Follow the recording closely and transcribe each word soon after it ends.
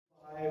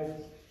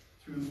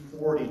through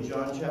 40.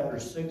 John chapter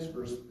 6,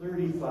 verse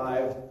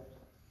 35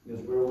 is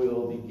where we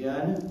will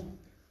begin.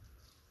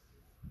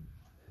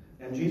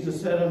 And Jesus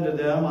said unto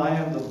them, I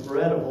am the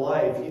bread of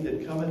life. He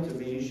that cometh to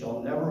me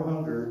shall never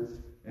hunger,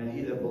 and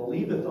he that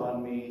believeth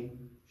on me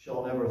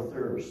shall never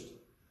thirst.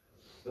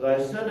 But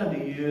I said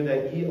unto you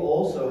that ye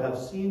also have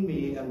seen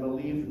me and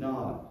believe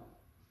not.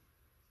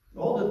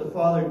 All that the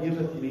Father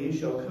giveth me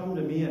shall come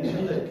to me, and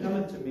he that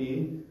cometh to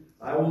me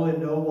I will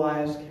in no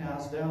wise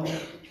cast out.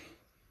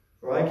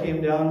 For I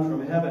came down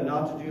from heaven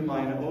not to do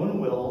mine own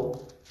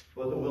will,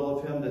 but the will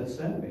of him that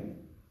sent me.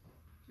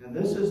 And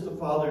this is the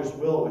Father's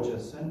will which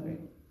hath sent me,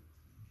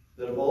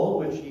 that of all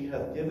which he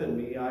hath given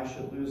me I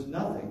should lose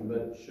nothing,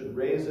 but should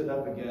raise it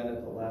up again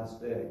at the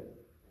last day.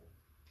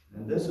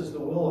 And this is the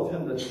will of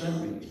him that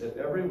sent me, that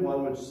every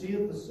one which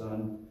seeth the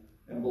Son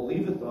and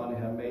believeth on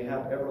him may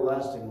have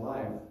everlasting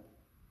life,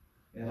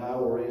 and I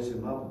will raise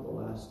him up at the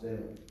last day.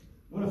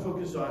 I want to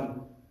focus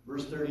on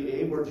verse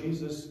 38, where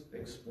Jesus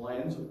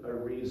explains a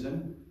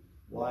reason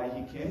why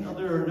he came. Now,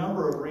 there are a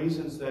number of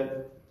reasons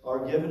that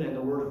are given in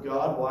the Word of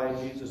God why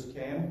Jesus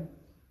came,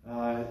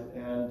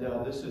 and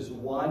this is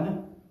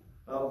one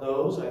of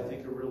those. I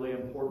think a really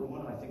important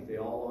one. I think they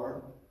all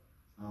are.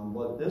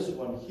 But this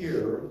one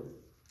here,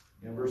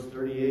 in verse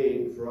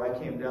 38, for I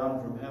came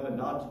down from heaven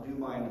not to do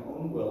mine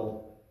own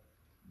will,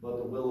 but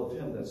the will of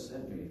him that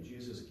sent me.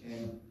 Jesus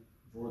came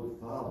for the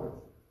Father.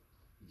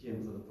 He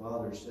came for the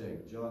Father's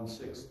sake. John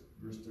 6,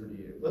 verse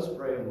 38. Let's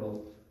pray and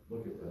we'll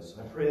look at this.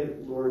 I pray,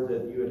 Lord,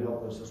 that you would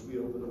help us as we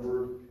open the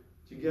Word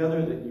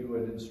together, that you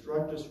would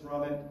instruct us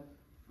from it.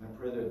 I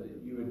pray that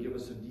you would give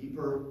us a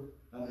deeper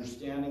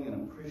understanding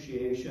and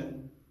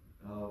appreciation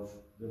of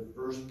the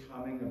first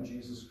coming of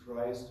Jesus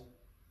Christ,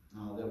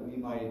 that we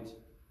might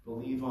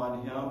believe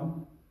on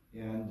him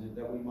and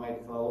that we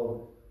might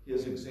follow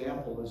his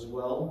example as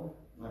well.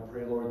 I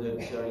pray, Lord,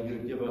 that you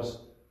would give us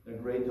a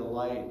great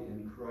delight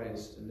in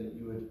Christ and that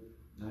you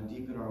would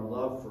deepen our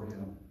love for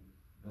him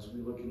as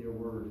we look in your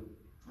word.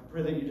 I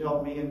pray that you'd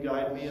help me and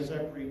guide me as I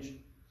preach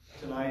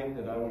tonight,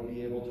 that I would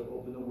be able to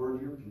open the word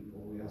to your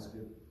people. We ask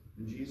it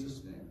in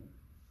Jesus' name.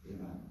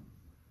 Amen.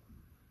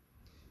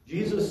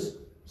 Jesus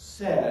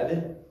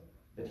said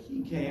that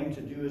he came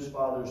to do his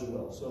Father's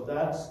will. So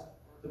that's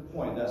the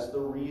point. That's the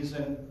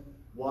reason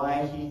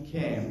why he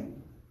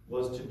came,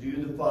 was to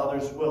do the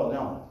Father's will.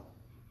 Now,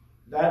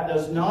 that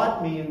does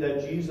not mean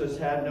that Jesus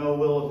had no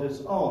will of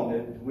his own.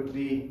 It would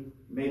be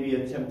maybe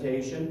a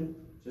temptation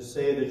to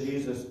say that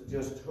Jesus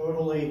just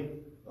totally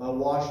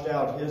washed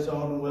out his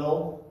own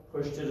will,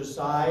 pushed it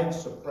aside,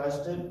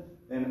 suppressed it,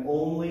 and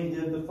only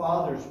did the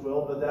Father's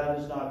will, but that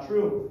is not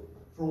true.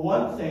 For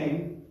one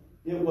thing,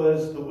 it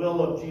was the will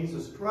of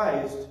Jesus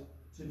Christ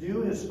to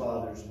do his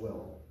Father's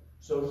will.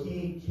 So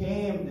he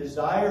came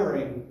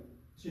desiring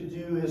to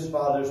do his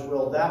Father's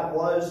will. That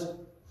was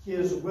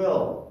his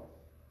will.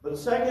 But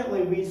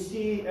secondly, we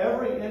see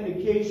every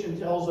indication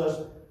tells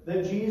us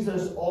that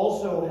Jesus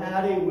also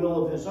had a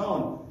will of his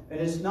own. And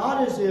it's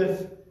not as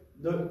if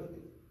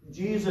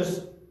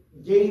Jesus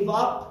gave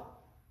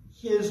up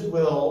his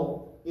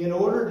will in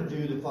order to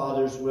do the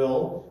Father's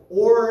will,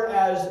 or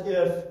as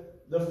if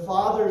the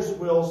Father's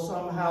will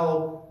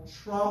somehow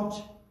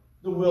trumped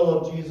the will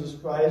of Jesus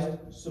Christ,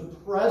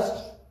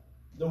 suppressed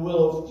the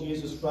will of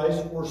Jesus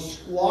Christ, or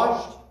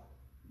squashed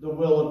the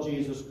will of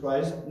Jesus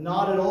Christ.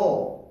 Not at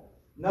all.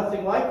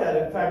 Nothing like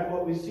that. In fact,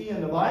 what we see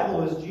in the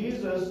Bible is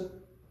Jesus,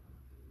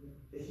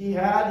 he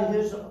had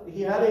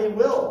a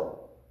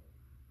will.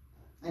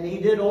 And he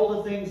did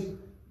all the things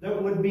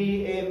that would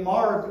be a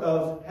mark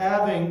of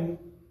having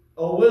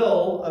a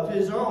will of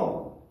his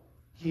own.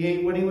 He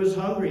ate when he was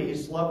hungry. He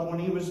slept when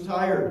he was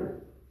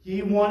tired.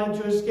 He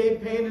wanted to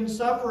escape pain and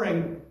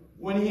suffering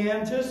when he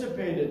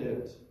anticipated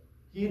it.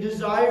 He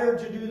desired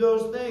to do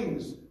those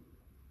things.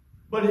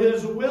 But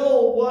his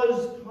will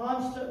was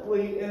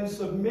constantly in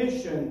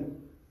submission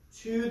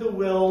to the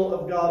will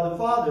of God the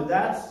Father.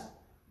 That's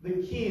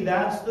the key.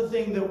 That's the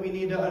thing that we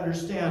need to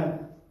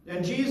understand.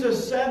 And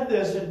Jesus said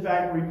this, in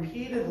fact,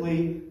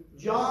 repeatedly.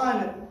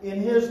 John, in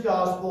his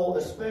gospel,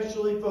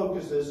 especially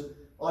focuses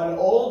on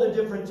all the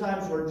different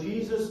times where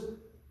Jesus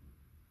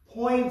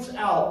points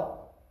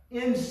out,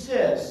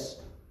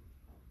 insists,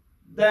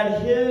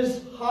 that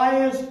his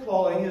highest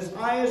calling, his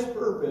highest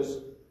purpose,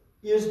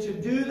 is to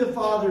do the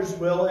Father's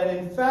will. And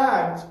in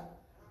fact,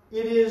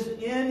 it is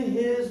in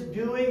his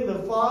doing the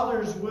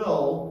Father's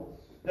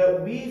will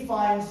that we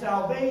find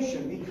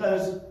salvation.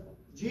 Because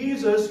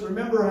Jesus,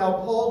 remember how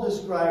Paul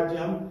described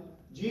him,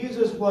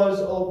 Jesus was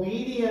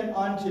obedient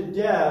unto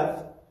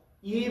death,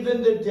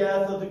 even the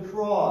death of the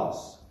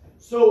cross.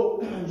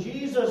 So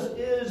Jesus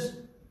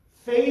is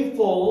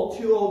faithful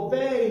to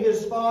obey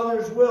his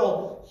Father's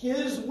will.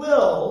 His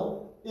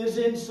will is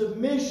in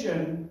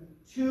submission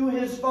to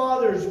his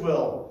Father's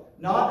will.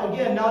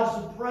 Not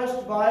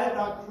suppressed by it,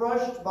 not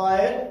crushed by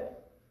it.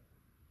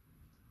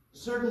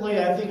 Certainly,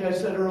 I think I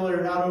said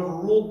earlier, not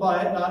overruled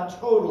by it, not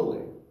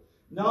totally.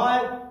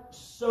 Not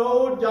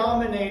so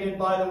dominated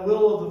by the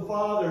will of the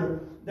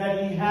Father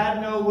that he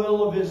had no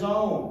will of his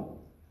own.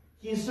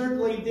 He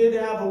certainly did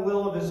have a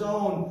will of his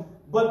own,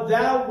 but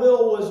that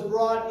will was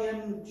brought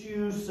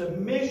into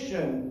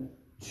submission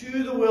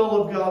to the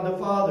will of God the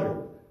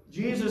Father.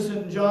 Jesus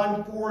in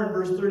John 4 and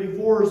verse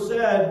 34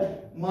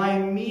 said, "My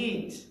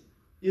meat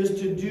is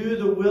to do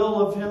the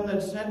will of him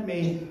that sent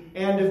me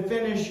and to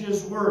finish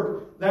his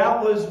work."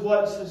 That was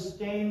what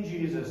sustained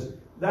Jesus.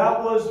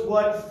 That was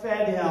what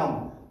fed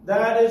him.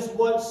 That is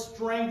what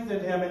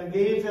strengthened him and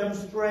gave him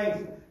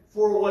strength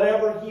for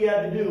whatever he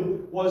had to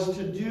do, was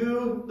to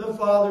do the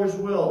Father's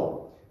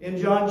will. In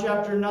John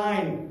chapter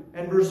 9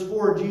 and verse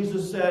 4,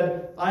 Jesus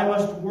said, "I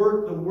must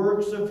work the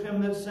works of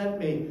him that sent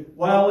me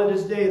while it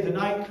is day. The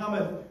night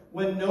cometh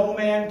when no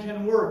man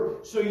can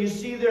work." So you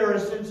see there a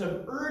sense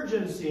of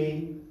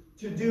urgency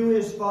to do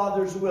his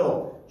Father's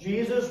will.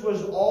 Jesus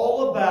was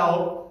all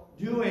about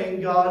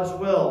doing God's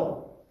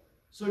will.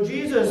 So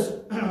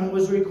Jesus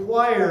was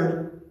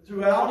required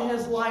throughout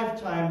his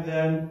lifetime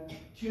then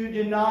to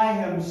deny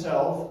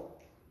himself,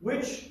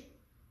 which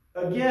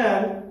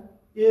again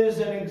is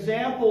an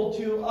example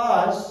to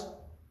us,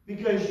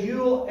 because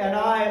you and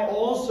I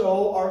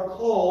also are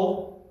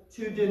called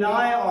to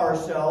deny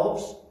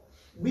ourselves.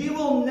 We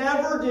will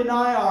never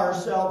deny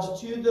ourselves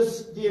to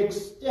the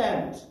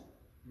extent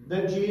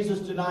that Jesus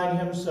denied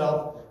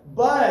himself,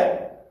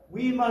 but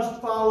we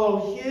must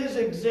follow his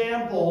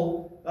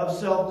example of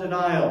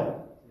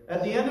self-denial.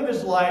 At the end of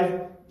his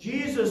life,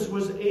 Jesus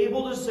was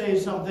able to say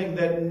something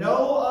that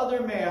no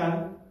other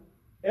man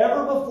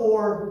ever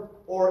before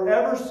or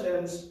ever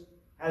since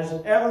has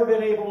ever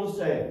been able to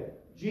say.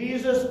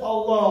 Jesus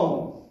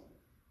alone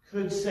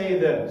could say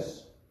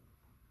this.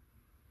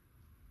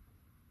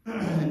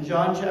 In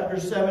John chapter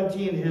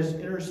 17, his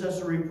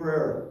intercessory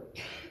prayer,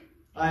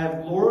 "I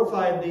have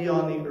glorified thee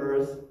on the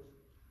earth.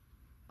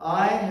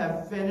 I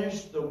have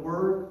finished the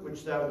work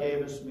which thou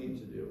gavest me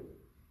to do."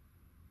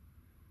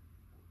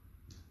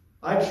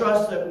 I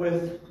trust that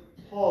with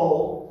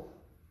Paul,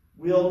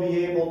 we'll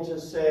be able to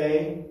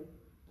say,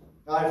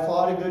 "I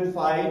fought a good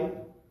fight.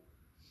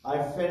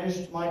 I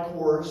finished my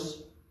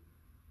course.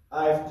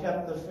 I've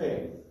kept the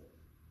faith."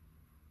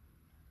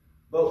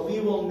 But we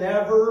will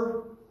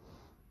never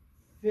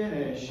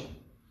finish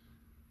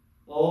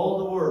all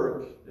the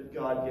work that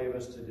God gave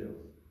us to do.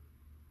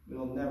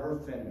 We'll never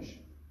finish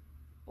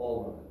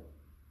all of it.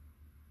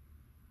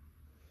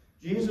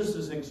 Jesus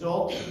is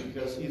exalted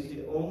because he's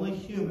the only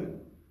human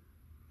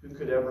who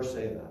could ever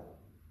say that.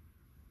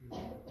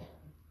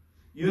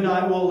 You and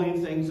I will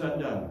leave things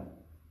undone.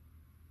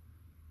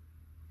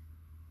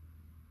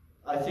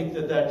 I think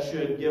that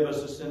should give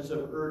us a sense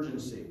of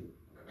urgency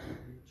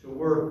to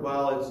work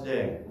while it's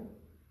day,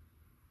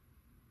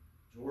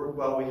 to work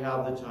while we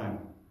have the time.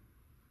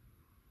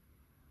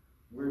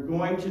 We're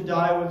going to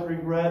die with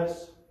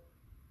regrets,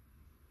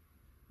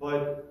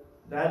 but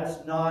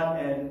that's not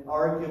an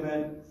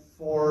argument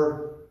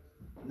for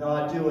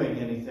not doing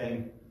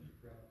anything.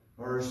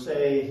 Or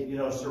say,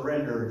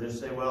 surrender. Just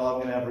say, well, I'm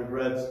going to have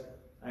regrets.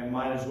 I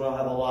might as well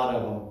have a lot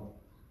of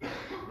them.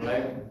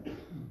 Right?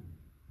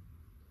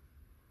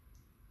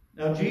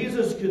 Now,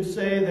 Jesus could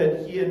say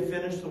that he had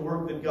finished the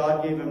work that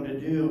God gave him to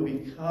do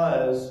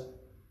because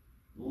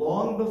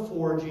long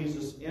before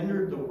Jesus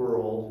entered the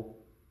world,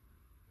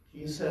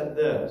 he said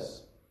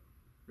this,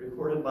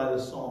 recorded by the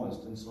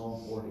psalmist in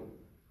Psalm 40.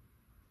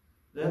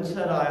 "Then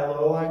said I,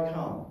 Lo, I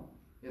come.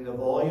 In the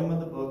volume of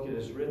the book it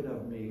is written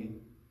of me,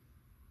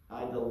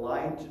 I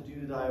delight to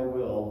do thy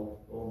will,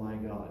 O my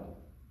God."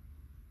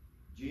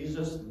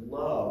 Jesus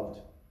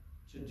loved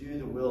to do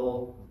the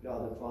will of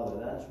God the Father.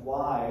 That's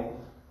why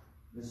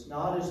it's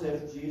not as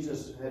if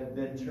Jesus had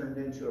been turned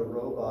into a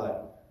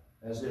robot,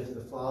 as if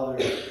the Father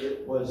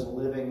was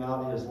living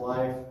out his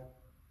life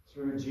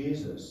through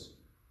Jesus.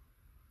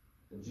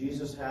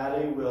 Jesus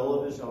had a will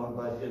of his own,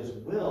 but his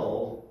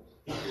will,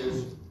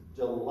 his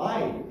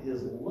delight,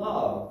 his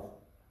love,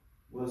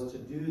 was to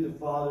do the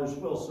Father's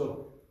will.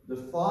 So the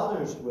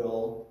Father's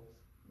will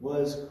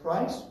was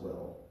Christ's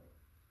will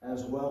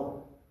as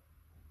well.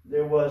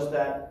 There was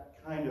that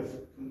kind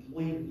of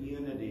complete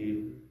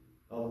unity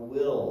of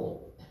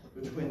will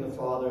between the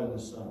Father and the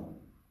Son.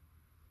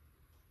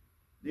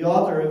 The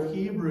author of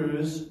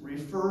Hebrews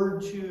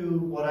referred to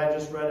what I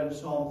just read in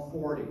Psalm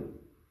 40.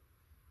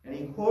 And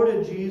he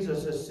quoted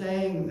Jesus as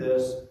saying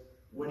this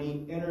when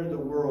he entered the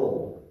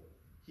world.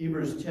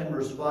 Hebrews 10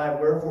 verse 5,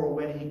 "Wherefore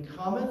when he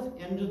cometh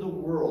into the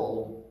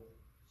world,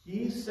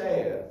 he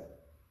saith,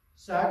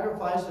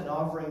 Sacrifice and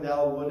offering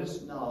thou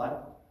wouldest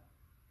not,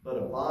 but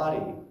a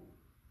body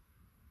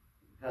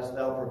hast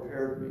thou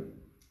prepared me.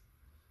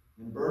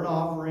 In burnt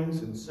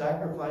offerings and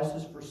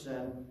sacrifices for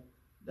sin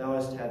thou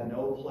hast had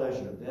no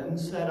pleasure. Then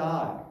said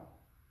I,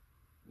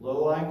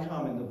 Lo, I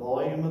come. In the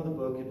volume of the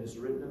book it is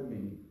written of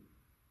me,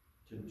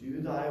 to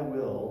do thy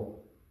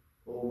will,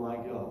 O my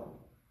God."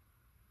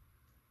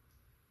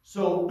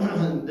 So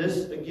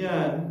this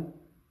again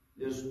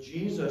is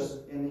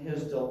Jesus in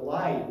his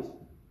delight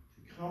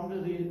to come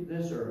to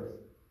this earth.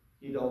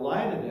 He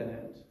delighted in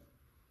it.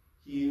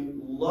 He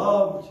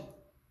loved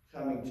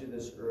coming to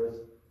this earth.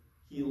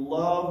 He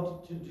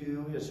loved to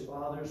do his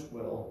Father's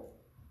will.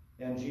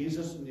 And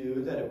Jesus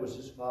knew that it was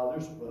his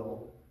Father's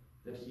will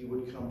that he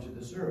would come to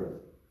this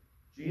earth.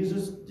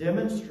 Jesus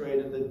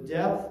demonstrated the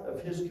depth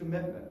of his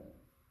commitment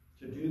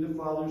to do the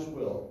Father's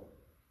will.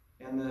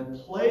 And the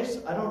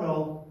place, I don't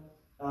know,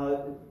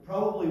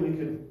 probably we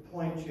could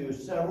point to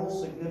several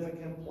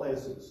significant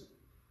places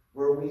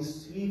where we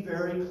see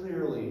very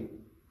clearly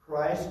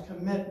Christ's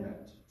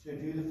commitment to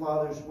do the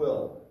Father's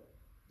will,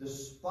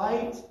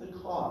 despite the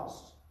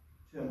cost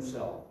to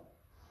himself.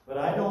 But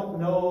I don't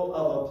know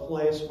of a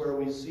place where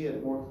we see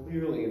it more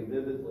clearly and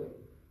vividly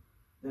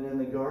than in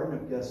the Garden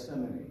of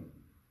Gethsemane,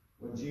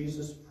 when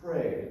Jesus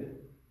prayed,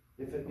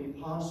 "If it be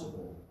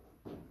possible,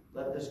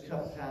 let this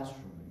cup pass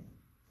from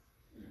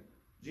me."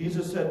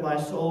 Jesus said, "My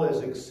soul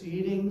is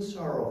exceeding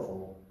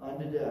sorrowful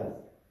unto death.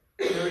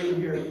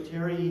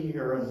 Tarry ye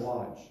here and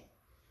watch."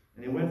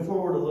 And he went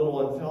forward a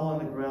little and fell on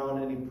the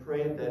ground, and he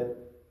prayed that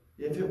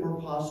if it were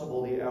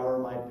possible, the hour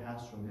might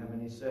pass from him.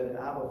 And he said,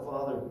 "Abba,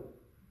 Father,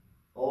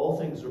 all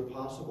things are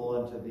possible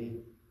unto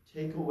thee.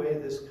 Take away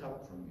this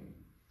cup from me."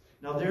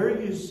 Now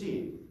there you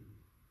see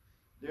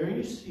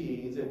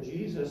that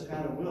Jesus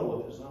had a will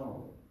of his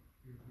own.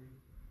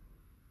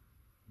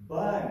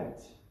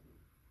 But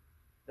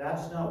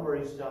that's not where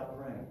he stopped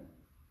praying.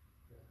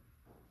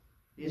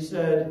 He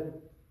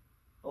said,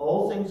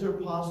 "All things are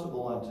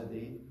possible unto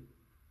thee.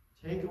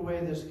 Take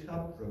away this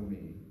cup from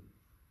me.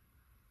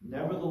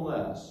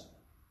 Nevertheless,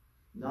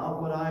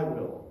 not what I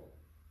will,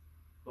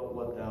 but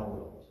what thou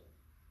wilt."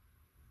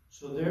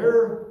 So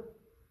there,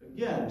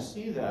 again,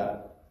 see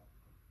that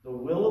the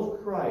will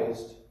of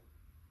Christ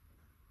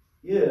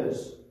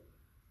is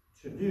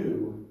to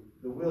do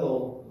the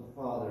will of the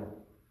Father.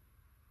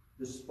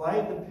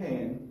 Despite the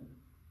pain,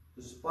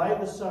 despite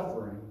the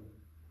suffering,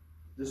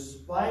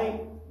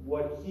 despite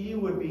what he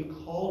would be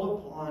called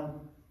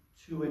upon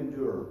to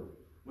endure.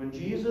 When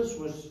Jesus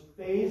was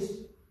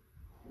faced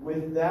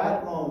with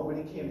that moment, when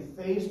he came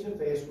face to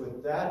face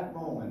with that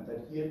moment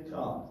that he had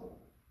come,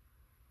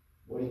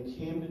 what he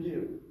came to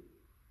do,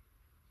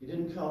 he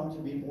didn't come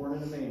to be born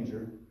in a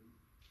manger.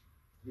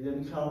 He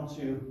didn't come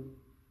to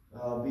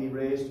be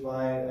raised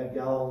by a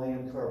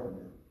Galilean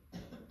carpenter.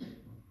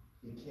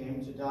 He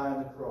came to die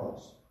on the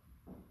cross.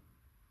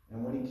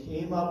 And when he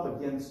came up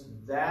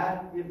against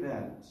that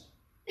event,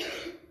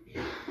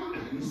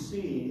 we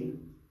see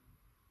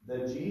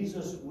that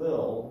Jesus'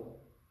 will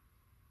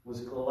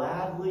was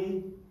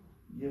gladly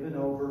given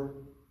over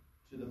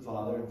to the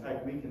Father. In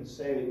fact, we can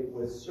say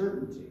with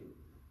certainty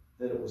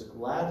that it was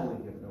gladly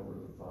given over to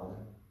the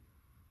Father,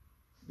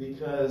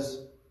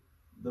 because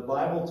the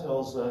Bible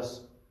tells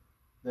us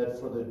that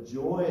for the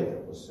joy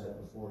that was set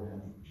before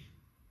him,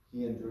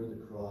 he endured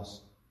the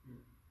cross,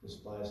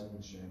 despising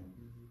the shame.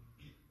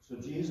 So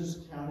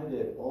Jesus counted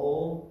it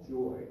all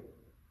joy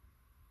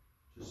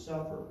to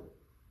suffer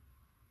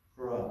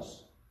for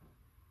us.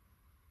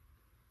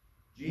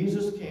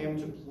 Jesus came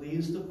to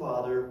please the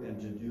Father and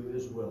to do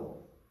his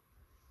will.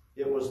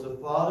 It was the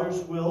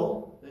Father's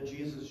will that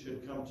Jesus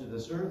should come to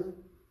this earth,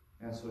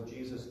 and so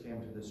Jesus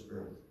came to this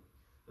earth.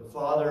 The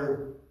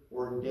Father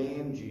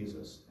ordained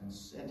Jesus and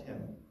sent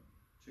him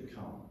to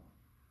come.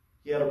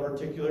 He had a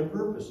particular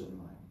purpose in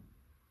mind.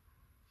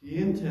 He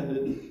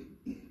intended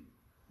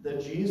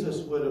that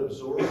Jesus would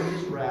absorb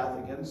his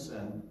wrath against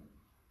sin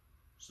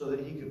so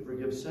that he could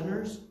forgive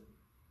sinners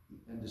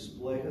and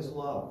display his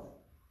love.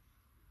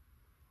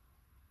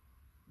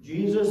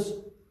 Jesus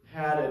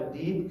had a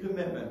deep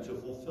commitment to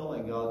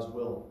fulfilling God's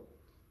will.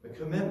 A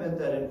commitment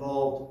that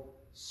involved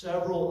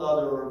several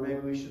other, or maybe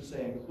we should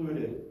say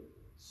included,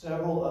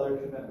 several other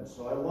commitments.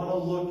 So I want to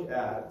look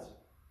at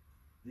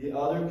the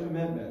other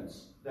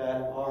commitments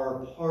that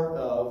are part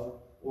of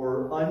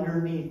or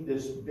underneath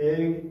this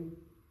big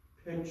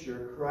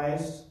picture,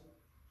 Christ's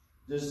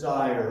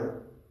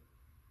desire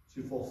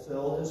to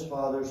fulfill his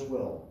Father's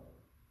will.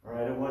 All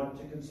right, I want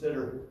to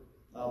consider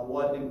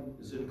what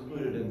is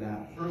included in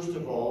that. First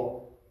of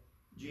all,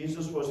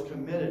 Jesus was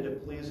committed to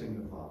pleasing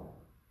the Father.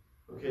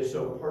 Okay,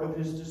 so part of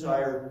his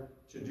desire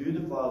to do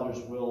the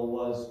Father's will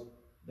was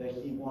that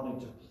he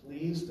wanted to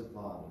please the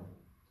Father.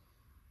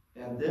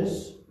 And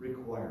this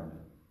requirement,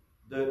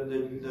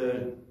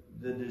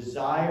 the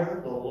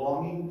desire, the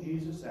longing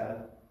Jesus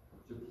had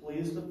to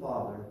please the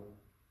Father,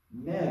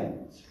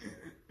 meant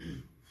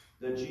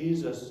that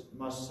Jesus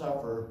must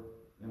suffer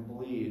and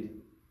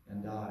bleed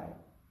and die.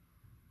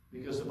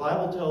 Because the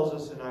Bible tells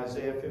us in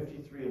Isaiah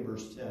 53 and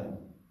verse 10,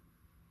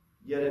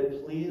 "Yet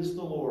it pleased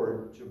the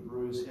Lord to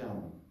bruise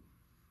him.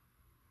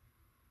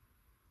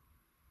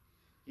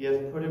 He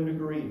hath put him to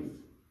grief.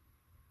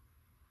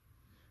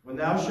 When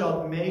thou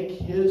shalt make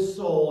his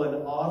soul an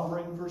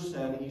offering for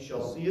sin, he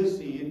shall see his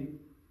seed,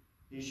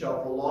 he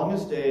shall prolong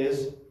his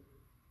days,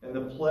 and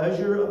the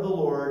pleasure of the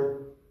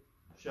Lord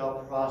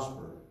shall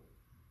prosper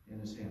in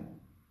his hand."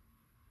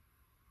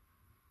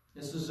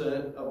 This is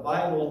a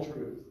vital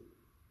truth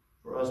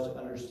for us to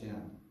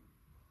understand.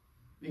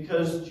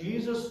 Because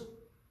Jesus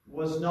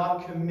was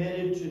not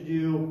committed to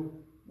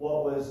do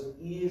what was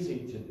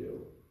easy to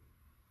do.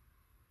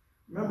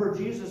 Remember,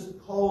 Jesus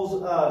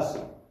calls us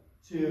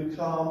to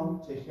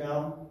come to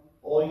him,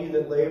 "All ye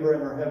that labor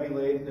and are heavy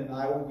laden, and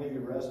I will give you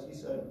rest," he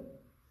said.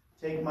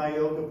 "Take my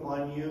yoke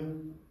upon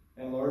you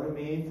and learn of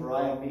me, for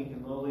I am meek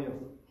and lowly of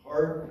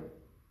heart.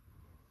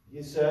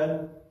 He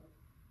said,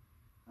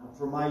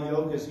 for my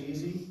yoke is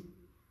easy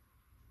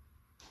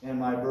and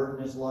my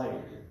burden is light,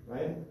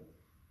 right?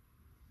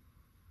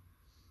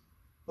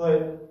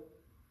 But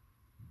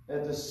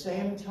at the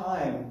same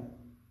time,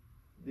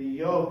 the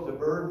yoke, the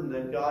burden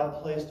that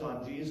God placed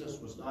on Jesus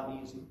was not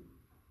easy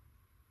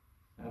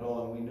at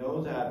all. And we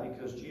know that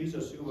because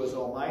Jesus, who was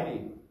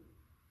almighty,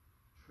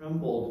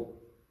 trembled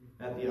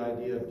at the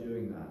idea of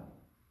doing that.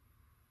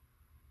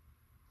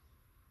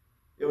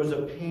 It was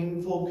a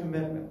painful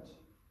commitment.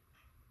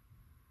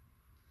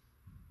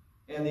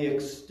 And the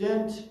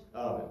extent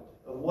of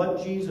it, of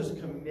what Jesus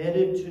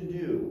committed to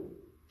do,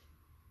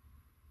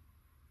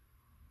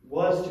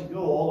 was to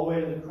go all the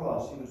way to the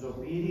cross. He was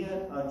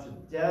obedient unto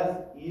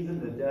death, even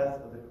the death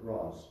of the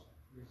cross.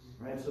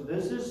 Right? So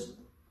this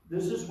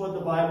is what the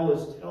Bible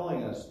is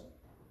telling us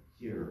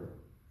here.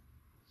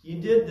 He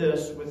did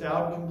this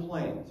without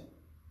complaint.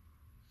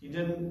 He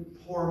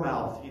didn't pour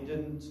mouth. He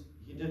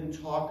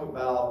didn't talk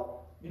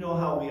about, you know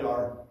how we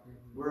are.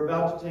 We're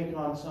about to take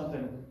on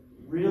something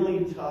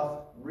really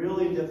tough,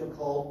 really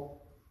difficult,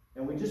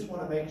 and we just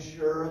want to make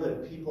sure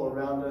that people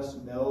around us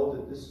know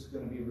that this is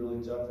going to be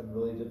really tough and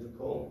really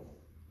difficult.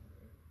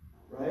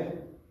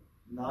 Right?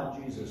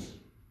 Not Jesus.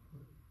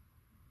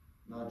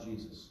 Not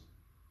Jesus.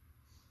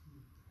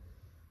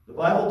 The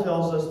Bible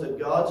tells us that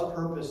God's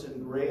purpose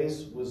and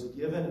grace was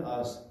given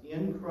us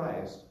in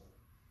Christ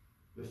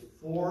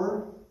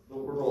before the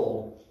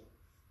world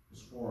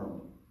was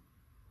formed.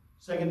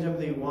 2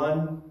 Timothy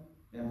 1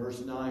 and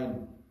verse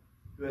 9,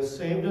 who has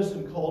saved us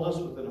and called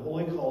us with an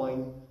holy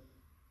calling,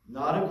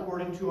 not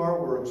according to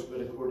our works,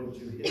 but according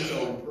to his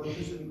own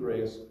purpose and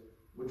grace,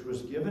 which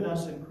was given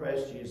us in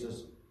Christ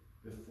Jesus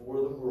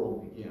before the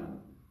world began.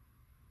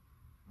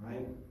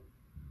 Right?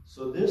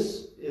 So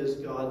this is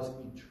God's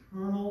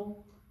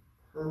eternal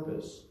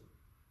purpose.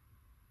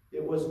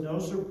 It was no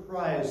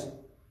surprise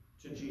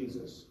to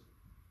Jesus.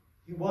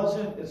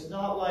 It's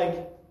not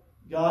like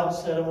God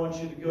said, I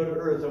want you to go to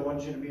earth. I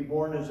want you to be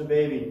born as a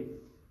baby.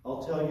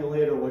 I'll tell you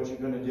later what you're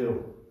going to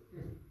do.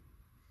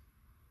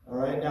 All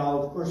right. Now,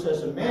 of course,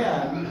 as a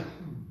man,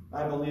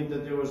 I believe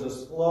that there was a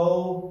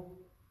slow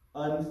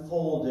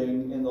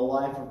unfolding in the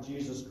life of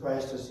Jesus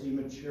Christ as he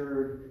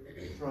matured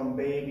from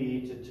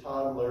baby to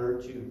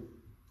toddler to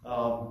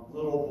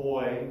little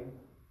boy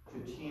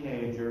to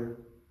teenager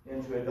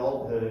into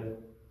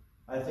adulthood.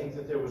 I think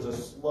that there was a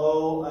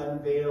slow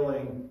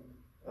unveiling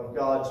of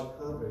God's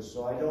purpose.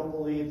 So I don't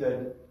believe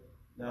that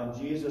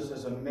Jesus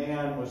as a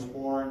man was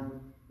born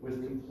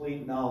with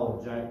complete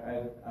knowledge.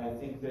 I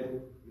think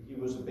that he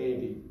was a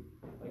baby,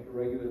 like a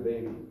regular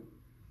baby.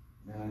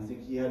 And I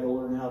think he had to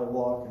learn how to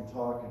walk and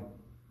talk and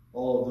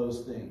all of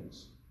those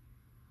things.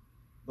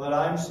 But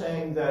I'm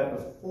saying that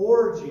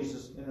before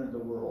Jesus entered the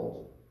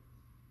world,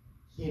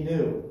 he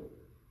knew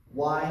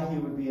why he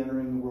would be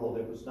entering the world.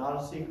 It was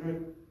not a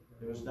secret.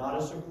 It was not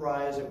a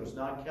surprise. It was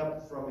not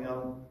kept from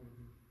him.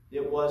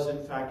 It was,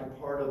 in fact, a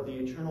part of the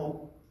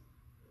eternal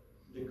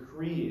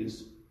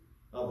decrees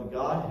of the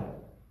Godhead.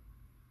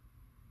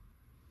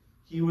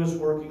 He was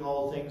working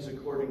all things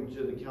according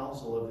to the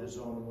counsel of his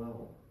own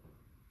will.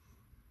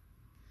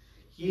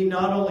 He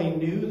not only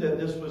knew that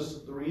this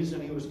was the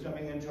reason he was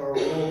coming into our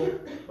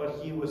world, but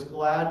he was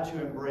glad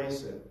to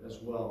embrace it as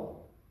well.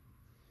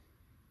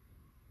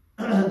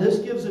 This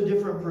gives a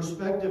different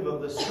perspective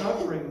of the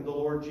suffering of the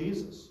Lord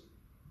Jesus.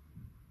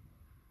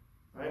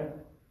 Right?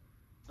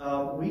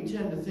 We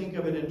tend to think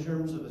of it in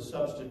terms of the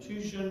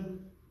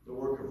substitution, the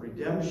work of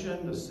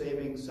redemption, the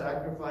saving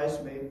sacrifice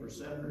made for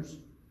sinners.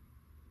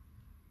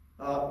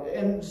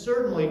 And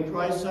certainly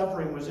Christ's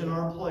suffering was in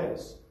our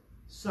place,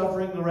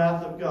 suffering the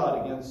wrath of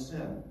God against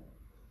sin.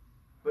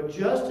 But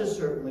just as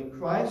certainly,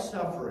 Christ's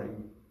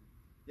suffering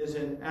is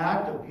an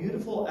act, a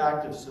beautiful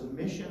act of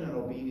submission and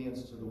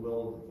obedience to the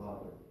will of the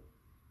Father.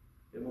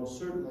 It most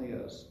certainly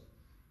is.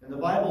 And the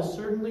Bible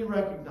certainly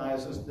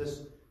recognizes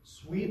this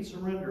sweet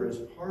surrender as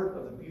part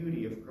of the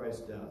beauty of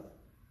Christ's death.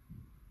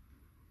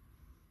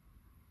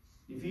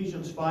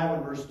 Ephesians 5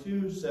 and verse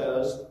 2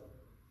 says,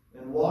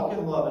 and walk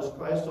in love as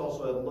Christ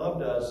also hath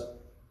loved us,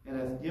 and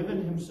hath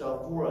given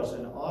himself for us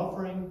an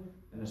offering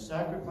and a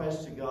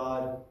sacrifice to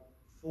God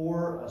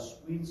for a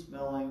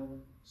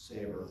sweet-smelling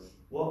savor.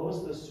 What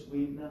was the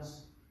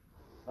sweetness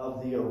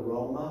of the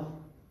aroma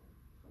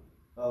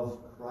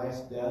of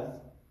Christ's death?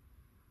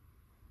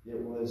 It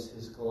was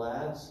his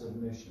glad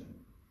submission,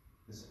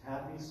 his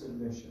happy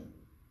submission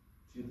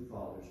to the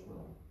Father's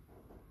will.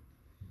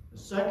 The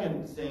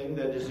second thing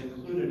that is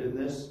included in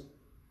this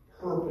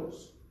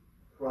purpose,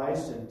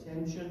 Christ's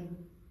intention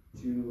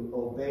to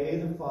obey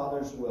the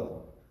Father's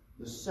will.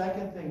 The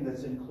second thing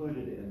that's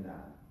included in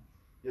that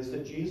is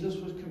that Jesus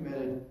was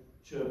committed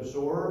to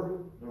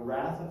absorb the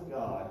wrath of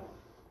God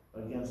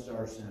against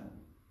our sin.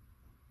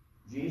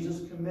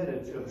 Jesus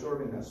committed to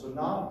absorbing that. So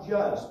not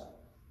just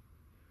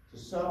to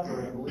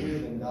suffer and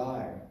bleed and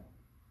die,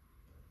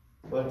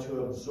 but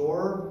to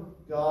absorb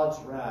God's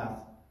wrath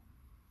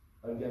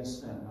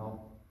against sin.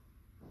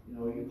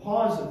 Now, you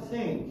pause and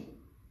think,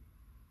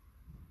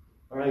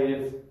 all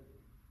right,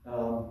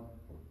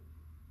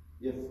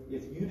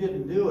 If you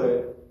didn't do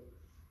it,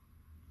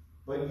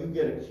 but you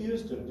get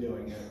accused of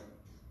doing it,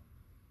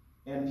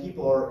 and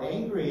people are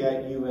angry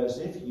at you as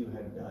if you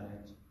had done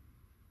it,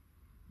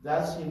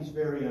 that seems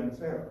very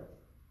unfair.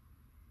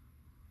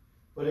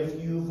 But if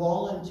you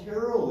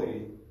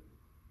voluntarily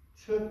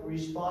took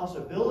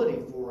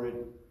responsibility for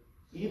it,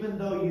 even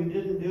though you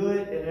didn't do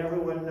it and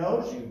everyone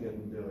knows you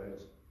didn't do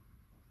it,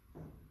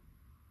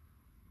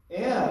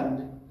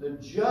 and the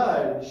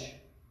judge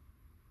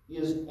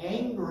is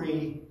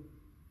angry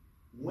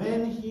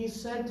when he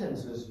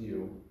sentences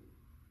you,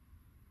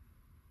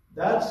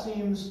 that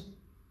seems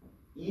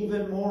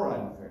even more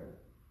unfair.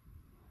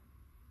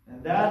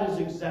 And that is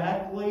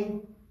exactly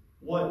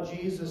what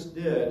Jesus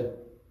did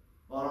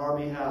on our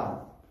behalf.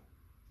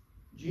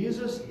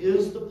 Jesus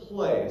is the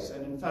place,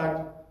 and in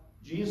fact,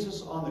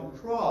 Jesus on the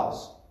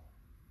cross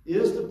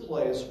is the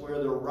place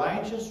where the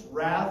righteous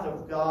wrath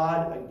of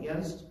God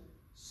against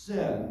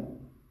sin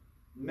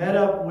met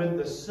up with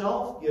the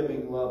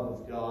self-giving love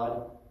of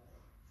God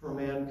for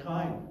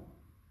mankind.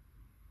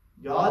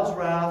 God's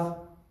wrath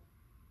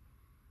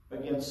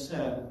against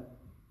sin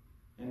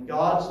and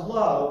God's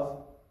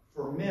love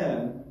for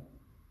men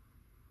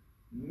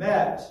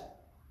met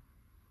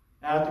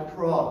at the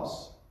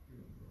cross.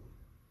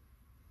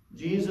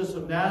 Jesus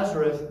of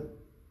Nazareth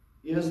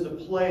is the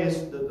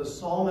place that the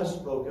psalmist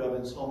spoke of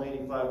in Psalm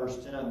 85,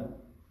 verse 10.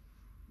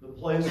 The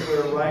place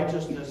where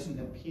righteousness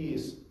and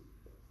peace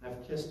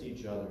have kissed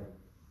each other.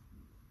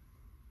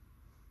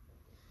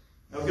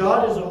 Now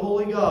God is a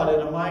holy God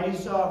and a mighty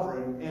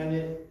sovereign,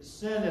 and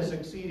sin is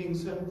exceeding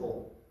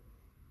sinful.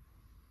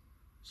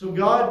 So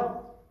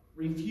God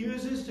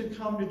refuses to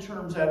come to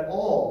terms at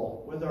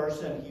all with our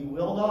sin. He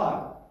will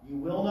not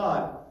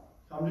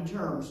come to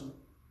terms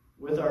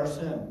with our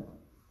sin.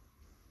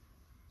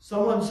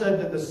 Someone said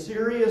that the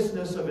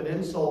seriousness of an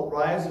insult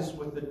rises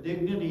with the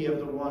dignity of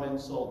the one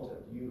insulted.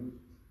 You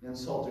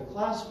insult a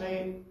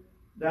classmate,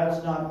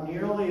 that's not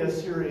nearly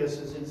as serious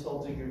as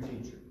insulting your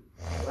teacher,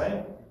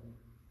 right?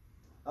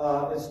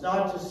 It's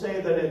not to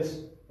say that it's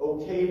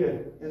okay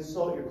to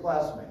insult your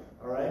classmate,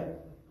 all right?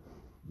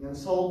 You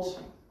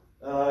insult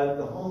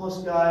the homeless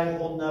guy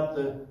holding up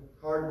the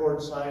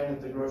cardboard sign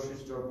at the grocery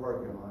store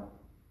parking lot,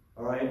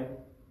 all right?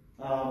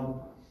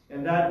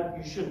 And that,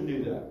 you shouldn't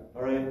do that,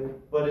 all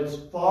right? But it's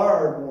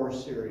far more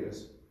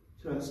serious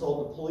to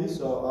insult the police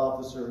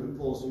officer who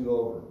pulls you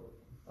over,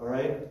 all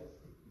right?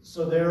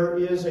 So there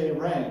is a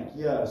rank,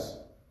 yes.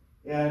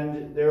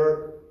 And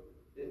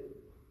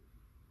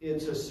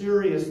it's a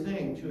serious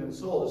thing to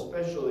insult,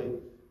 especially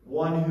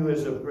one who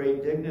is of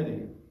great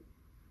dignity.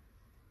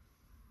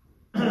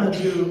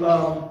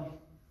 To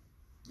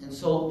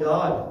insult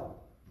God,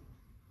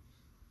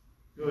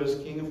 who is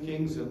King of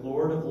Kings and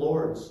Lord of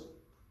Lords,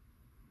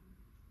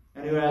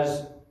 and who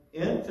has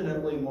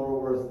infinitely more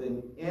worth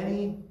than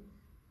any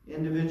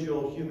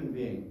individual human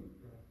being,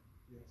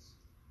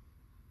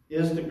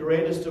 is the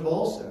greatest of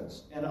all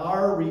sins. And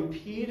our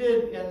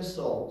repeated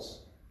insults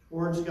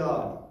towards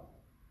God,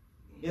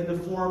 in the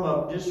form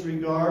of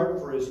disregard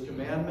for His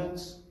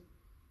commandments,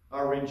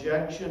 our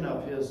rejection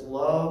of His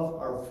love,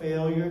 our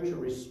failure to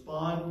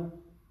respond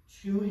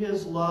to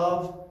His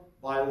love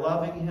by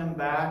loving Him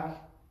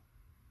back,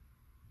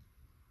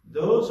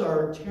 those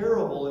are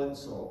terrible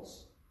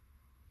insults.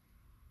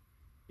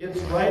 It's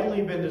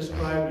rightly been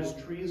described as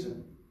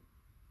treason.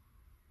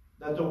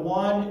 That the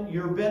one,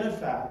 your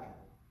benefactor,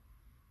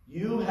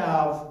 you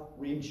have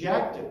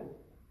rejected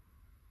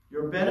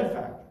your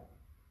benefactor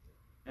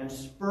and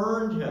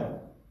spurned him.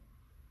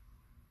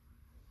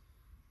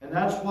 And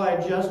that's why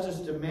justice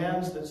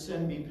demands that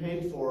sin be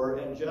paid for,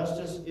 and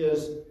justice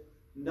is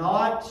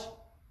not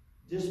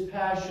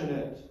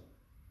dispassionate.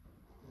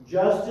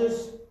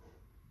 Justice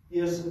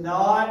is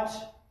not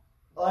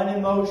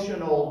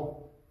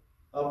unemotional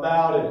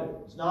about it.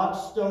 It's not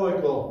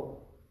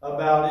stoical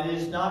about it. It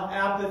is not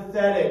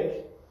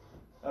apathetic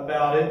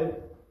about it.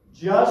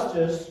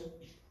 Justice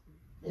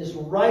is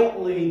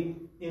rightly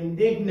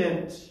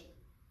indignant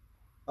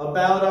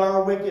about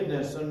our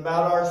wickedness and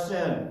about our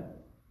sin.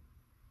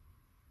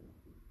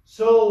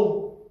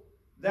 So,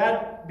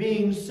 that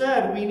being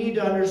said, we need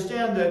to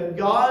understand that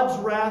God's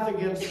wrath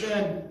against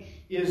sin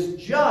is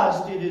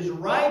just, it is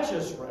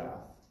righteous wrath.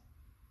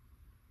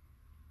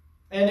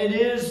 And it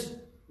is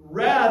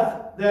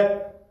wrath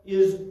that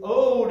is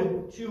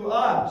owed to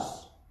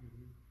us.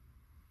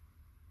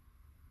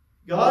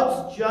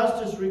 God's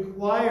justice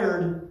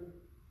required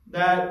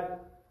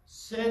that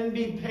sin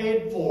be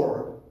paid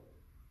for.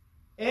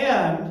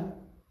 And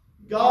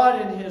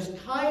God, in His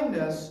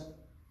kindness,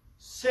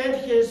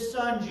 sent His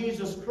Son,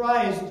 Jesus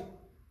Christ,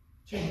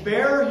 to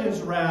bear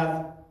His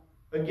wrath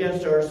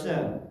against our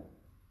sin.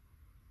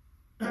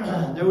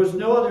 There was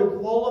no other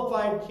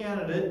qualified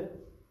candidate,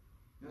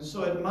 and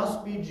so it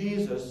must be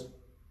Jesus,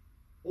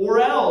 or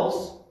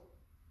else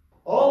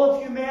all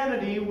of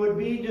humanity would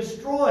be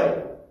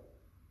destroyed.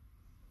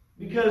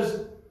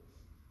 Because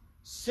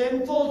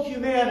sinful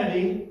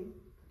humanity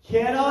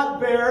cannot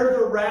bear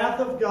the wrath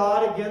of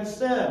God against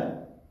sin.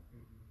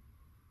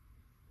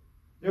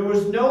 There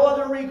was no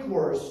other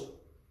recourse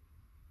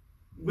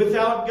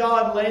without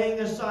God laying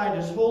aside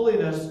his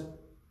holiness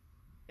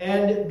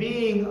and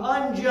being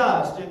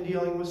unjust in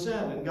dealing with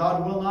sin. And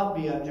God will not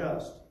be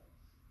unjust.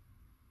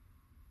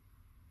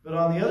 But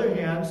on the other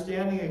hand,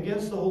 standing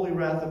against the holy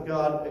wrath of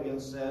God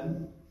against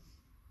sin,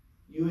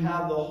 you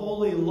have the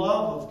holy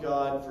love of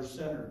God for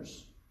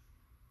sinners.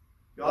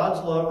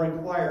 God's love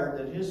required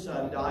that his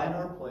Son die in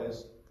our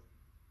place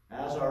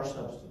as our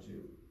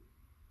substitute.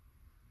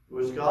 It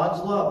was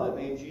God's love that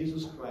made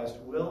Jesus Christ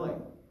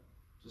willing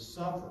to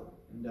suffer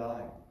and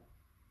die.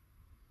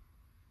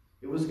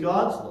 It was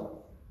God's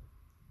love.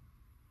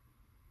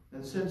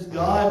 And since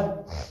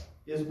God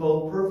is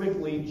both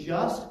perfectly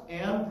just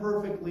and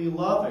perfectly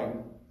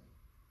loving,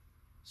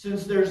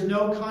 since there's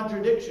no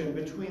contradiction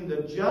between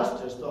the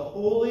justice, the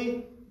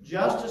holy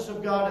justice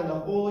of God and the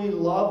holy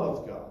love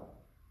of God,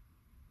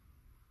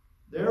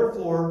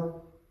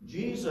 therefore,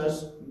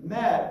 Jesus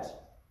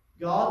met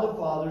God the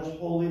Father's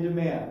holy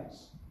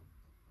demands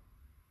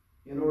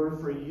in order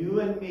for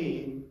you and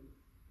me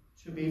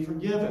to be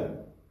forgiven.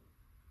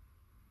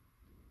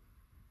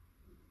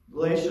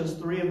 Galatians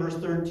 3 and verse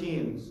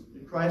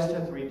 13, Christ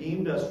hath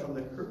redeemed us from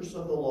the curse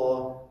of the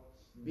law,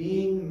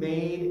 being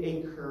made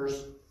a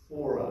curse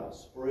for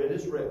us. For it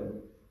is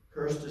written,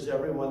 cursed is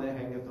everyone that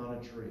hangeth on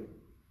a tree.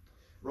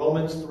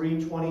 Romans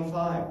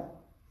 3:25,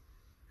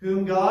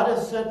 whom God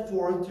has set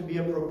forth to be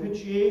a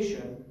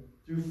propitiation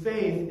through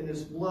faith in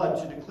his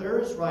blood, to declare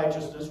his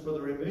righteousness for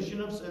the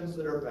remission of sins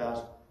that are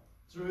past,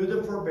 through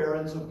the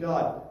forbearance of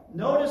God.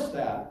 Notice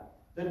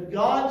that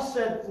God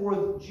set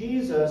forth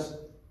Jesus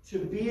to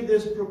be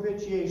this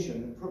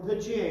propitiation.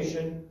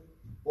 Propitiation,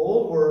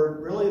 old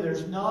word, really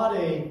there's not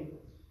a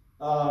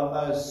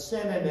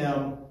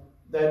synonym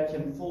that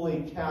can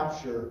fully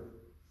capture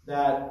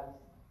that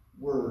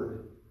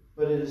word.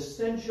 But it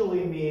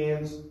essentially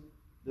means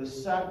the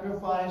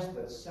sacrifice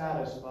that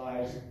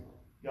satisfies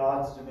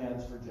God's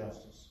demands for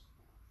justice.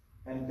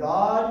 And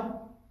God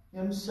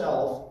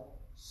himself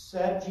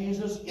set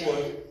Jesus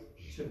forth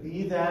to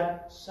be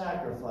that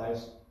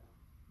sacrifice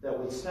that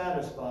would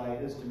satisfy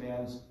his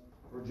demands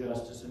for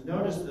justice. And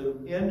notice the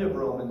end of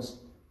Romans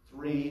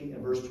 3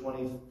 and verse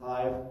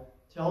 25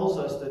 tells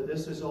us that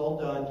this is all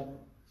done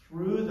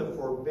through the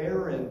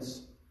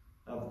forbearance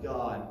of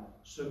God.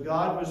 So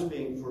God was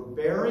being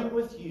forbearing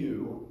with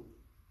you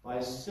by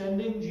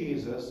sending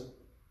Jesus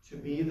to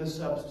be the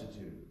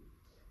substitute.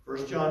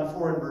 1 John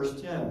 4 and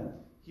verse 10,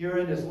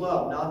 herein is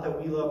love, not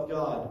that we loved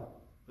God,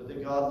 but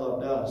that God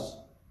loved us,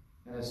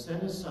 and has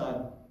sent his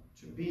Son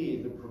to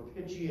be the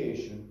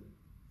propitiation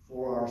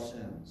for our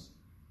sins.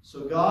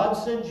 So God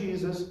sent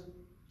Jesus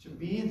to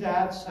be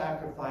that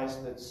sacrifice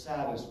that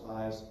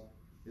satisfies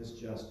his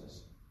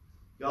justice.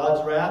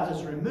 God's wrath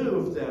is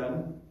removed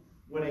then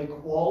when a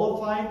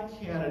qualified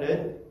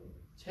candidate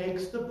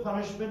takes the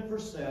punishment for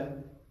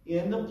sin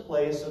in the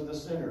place of the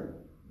sinner.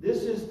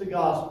 This is the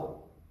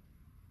gospel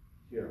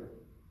here.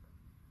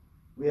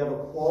 We have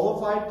a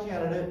qualified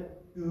candidate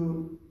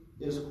who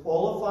is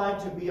qualified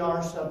to be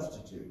our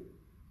substitute.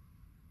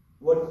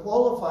 What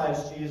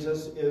qualifies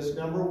Jesus is,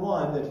 number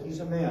one, that he's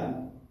a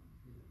man.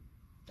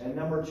 And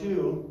number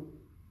two,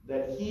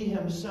 that he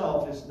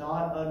himself is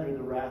not under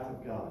the wrath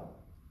of God.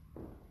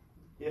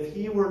 If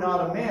he were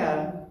not a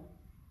man,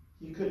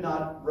 he could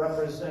not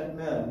represent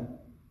men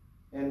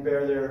and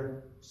bear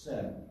their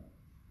sin.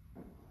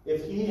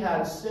 If he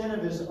had sin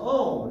of his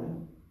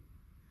own,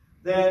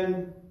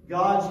 then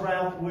God's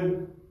wrath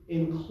would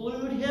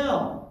include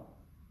him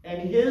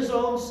and his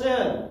own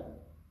sin.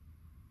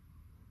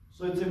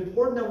 So it's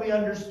important that we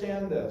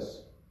understand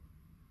this.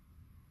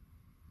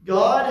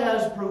 God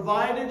has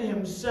provided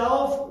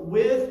himself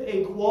with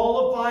a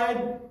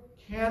qualified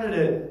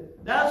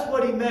candidate. That's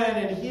what he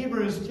meant in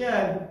Hebrews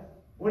 10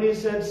 when he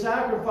said,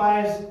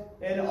 sacrifice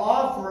and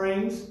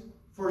offerings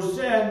for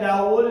sin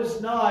thou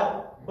wouldest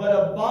not, but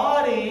a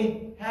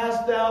body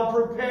hast thou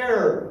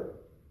prepared.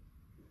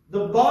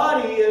 The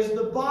body is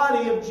the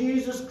body of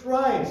Jesus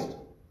Christ,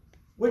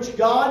 which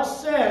God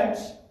sent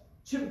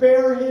to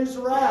bear his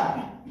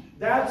wrath.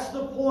 That's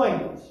the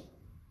point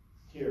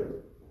here.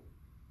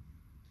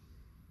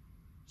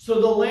 So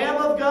the Lamb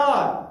of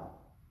God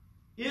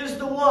is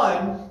the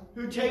one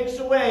who takes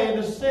away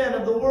the sin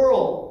of the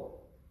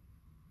world.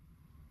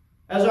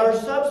 As our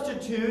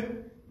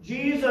substitute,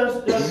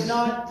 Jesus does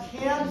not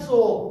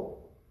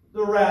cancel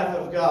the wrath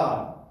of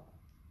God.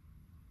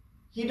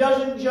 He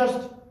doesn't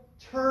just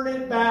turn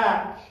it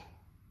back.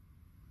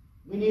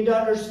 We need to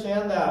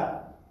understand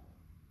that.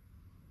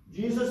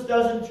 Jesus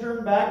doesn't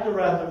turn back the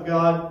wrath of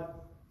God.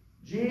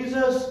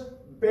 Jesus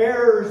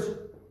bears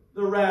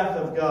the wrath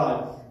of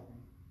God.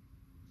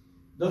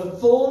 The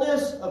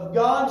fullness of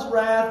God's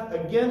wrath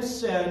against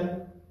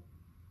sin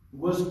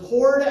was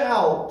poured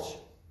out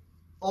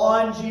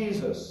on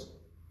Jesus.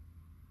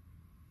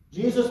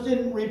 Jesus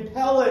didn't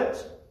repel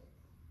it,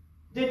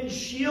 didn't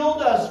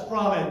shield us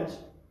from it,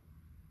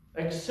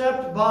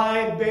 except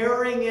by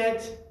bearing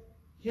it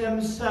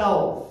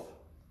himself.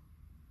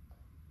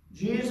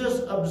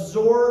 Jesus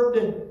absorbed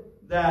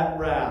that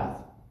wrath.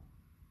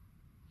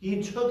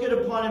 He took it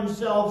upon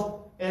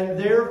himself and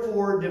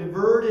therefore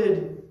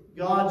diverted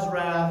God's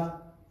wrath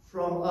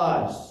from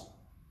us.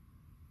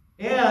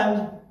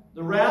 And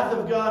the wrath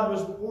of God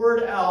was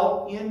poured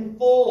out in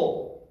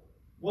full,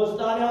 was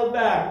not held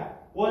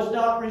back, was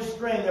not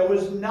restrained. There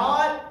was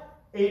not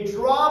a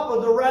drop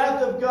of the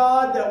wrath of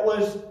God that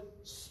was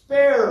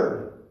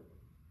spared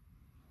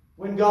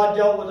when God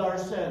dealt with our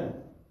sin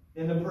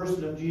in the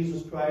person of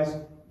Jesus Christ.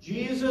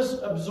 Jesus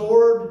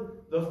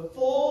absorbed the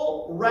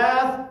full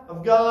wrath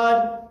of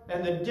God,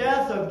 and the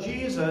death of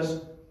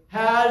Jesus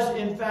has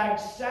in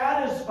fact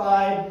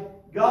satisfied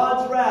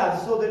God's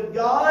wrath, so that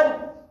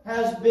God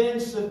has been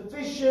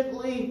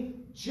sufficiently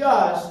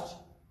just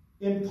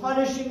in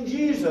punishing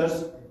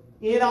Jesus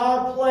in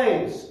our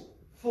place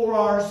for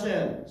our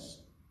sins.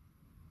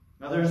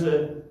 Now there's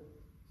a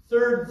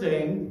third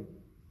thing.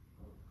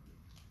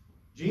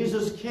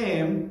 Jesus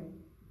came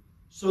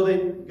so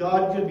that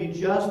God could be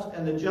just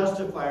and the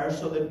justifier,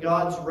 so that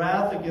God's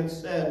wrath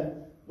against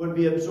sin would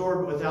be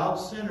absorbed without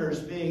sinners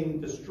being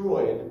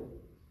destroyed.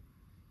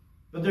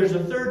 But there's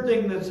a third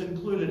thing that's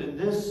included in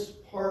this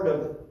part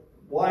of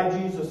why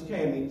Jesus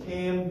came. He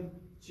came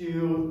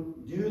to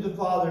do the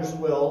Father's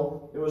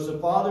will. It was the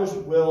Father's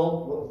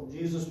will.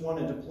 Jesus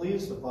wanted to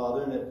please the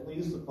Father, and it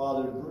pleased the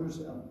Father to bruise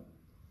him.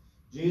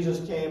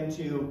 Jesus came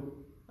to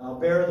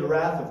bear the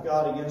wrath of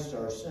God against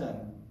our sin.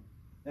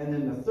 And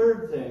then the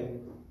third thing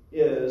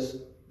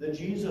is that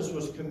Jesus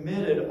was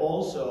committed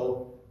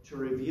also to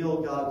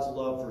reveal God's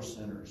love for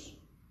sinners.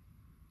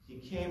 He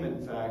came,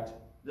 in fact,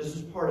 this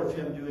is part of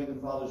him doing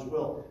the Father's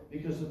will,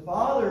 because the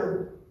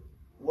Father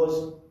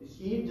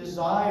he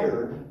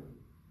desired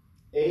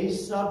a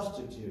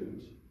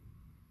substitute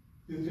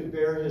who could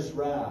bear his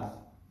wrath,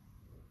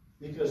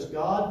 because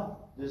God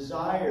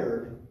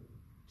desired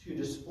to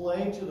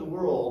display to the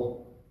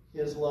world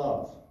his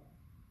love.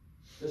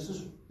 This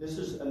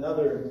is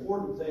another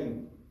important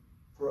thing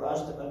for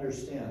us to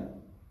understand,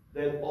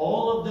 that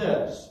all of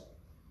this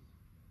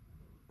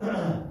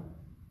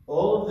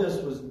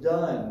was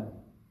done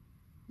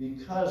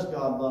because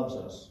God loves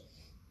us.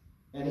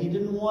 And he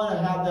didn't want to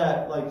have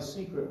that like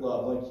secret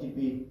love, like he'd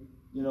be,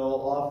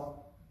 off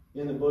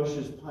in the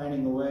bushes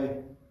pining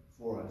away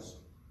for us.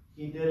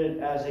 He did it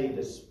as a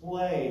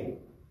display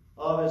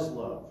of his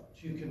love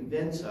to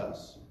convince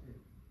us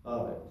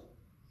of it.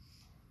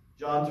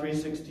 John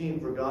 3:16,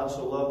 for God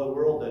so loved the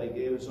world that he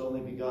gave his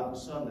only begotten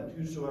Son, that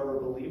whosoever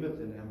believeth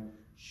in him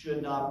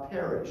should not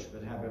perish,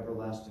 but have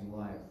everlasting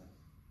life.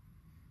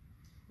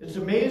 It's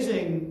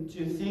amazing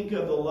to think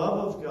of the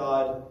love of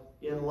God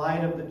in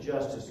light of the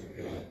justice of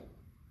God.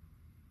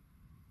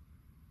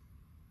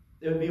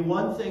 It would be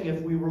one thing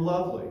if we were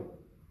lovely.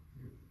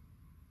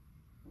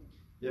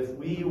 If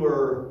we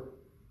loved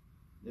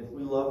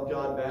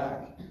God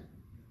back.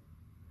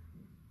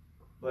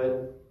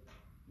 But,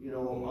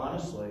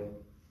 honestly,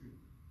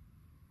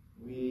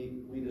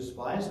 we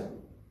despise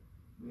him.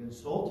 We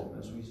insult him,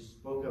 as we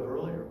spoke of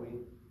earlier.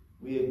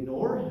 We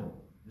ignore him,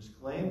 his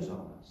claims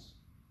on us.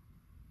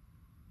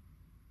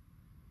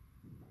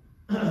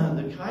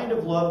 The kind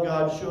of love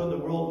God showed the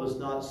world was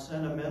not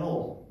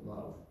sentimental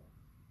love.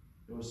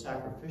 It was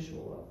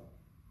sacrificial love.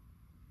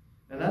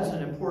 And that's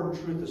an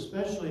important truth,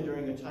 especially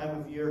during a time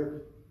of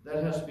year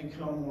that has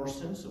become more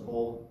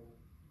sentimental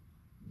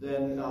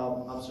than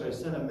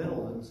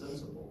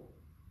sensible.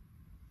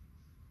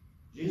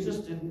 Jesus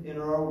didn't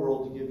enter our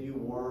world to give you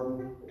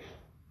warm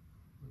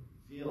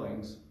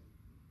feelings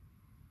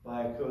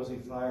by a cozy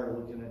fire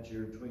looking at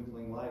your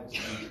twinkling lights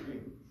on the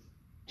tree.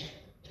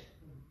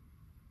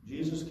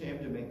 Jesus came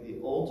to make the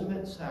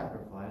ultimate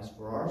sacrifice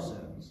for our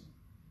sins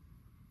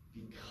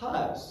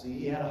because,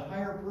 he had a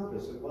higher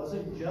purpose. It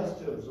wasn't just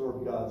to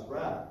absorb God's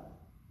wrath,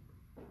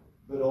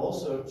 but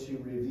also to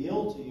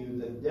reveal to you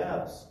the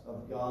depths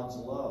of God's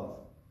love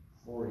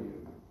for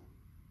you.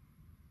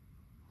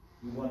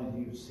 He wanted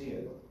you to see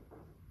it.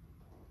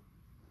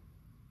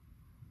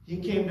 He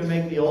came to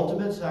make the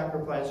ultimate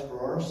sacrifice for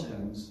our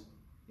sins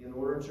in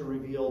order to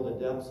reveal the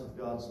depths of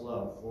God's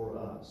love for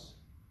us.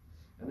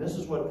 And this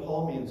is what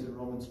Paul means in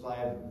Romans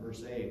 5,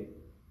 verse 8.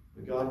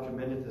 But God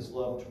commendeth his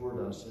love toward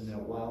us, in that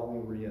while we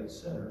were yet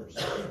sinners,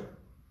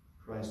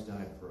 Christ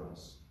died for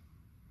us.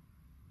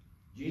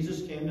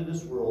 Jesus came to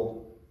this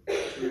world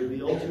to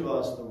reveal to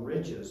us the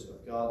riches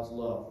of God's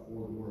love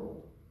for the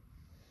world.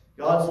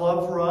 God's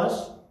love for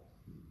us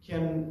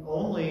can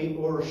only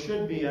or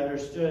should be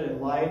understood in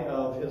light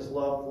of his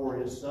love for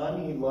his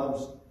Son. He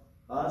loves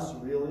us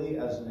really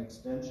as an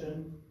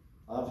extension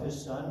of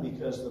his Son,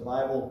 because the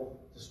Bible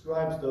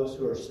describes those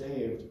who are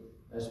saved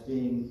as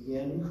being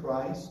in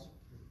Christ,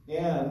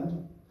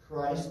 and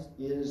Christ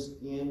is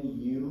in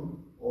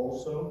you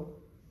also.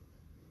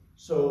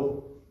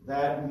 So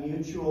that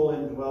mutual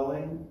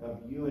indwelling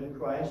of you in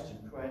Christ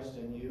and Christ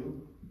in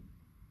you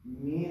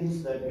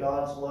means that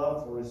God's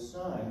love for his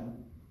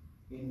Son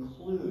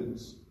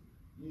includes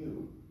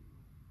you.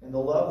 And the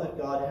love that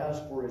God has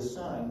for his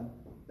Son,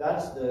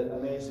 that's the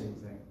amazing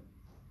thing.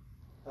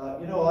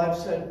 I've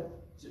said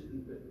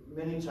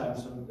many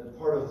times, that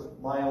part of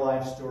my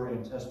life story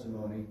and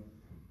testimony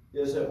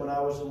is that when I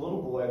was a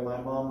little boy, my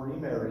mom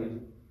remarried,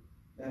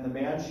 and the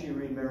man she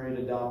remarried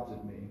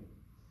adopted me.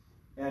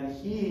 And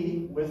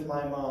he, with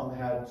my mom,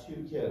 had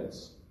 2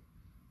 kids.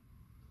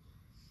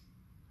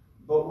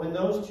 But when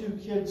those 2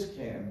 kids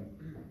came,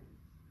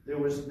 there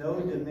was no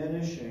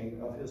diminishing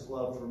of his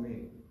love for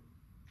me.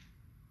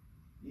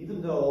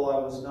 Even though I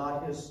was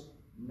not his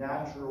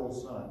natural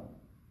son,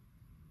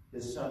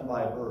 his son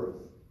by birth.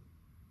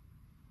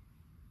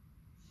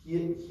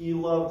 He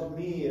loved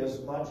me as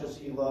much as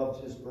he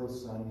loved his birth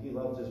son.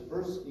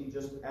 He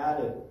just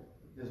added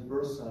his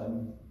birth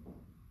son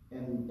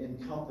and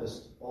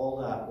encompassed all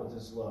that with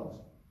his love.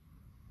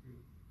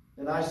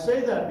 And I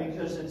say that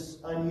because it's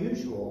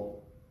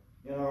unusual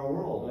in our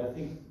world. I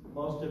think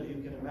most of you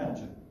can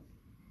imagine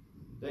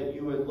that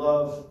you would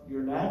love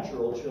your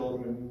natural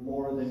children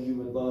more than you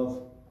would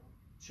love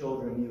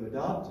children you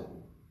adopted.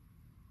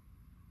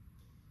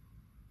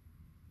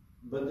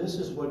 But this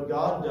is what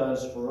God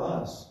does for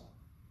us,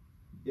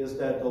 is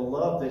that the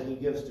love that he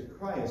gives to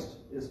Christ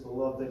is the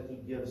love that he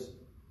gives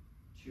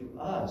to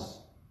us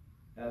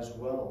as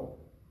well.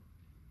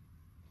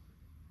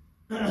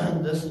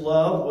 This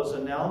love was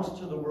announced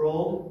to the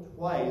world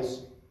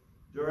twice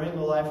during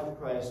the life of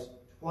Christ.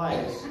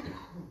 Twice,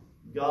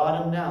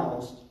 God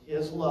announced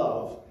his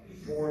love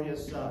for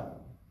his Son.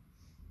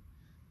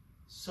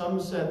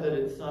 Some said that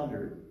it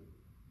thundered.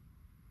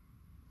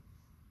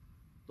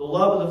 The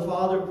love of the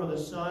Father for the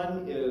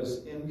Son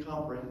is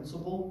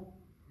incomprehensible.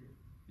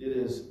 It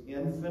is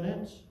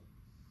infinite.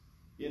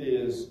 It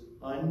is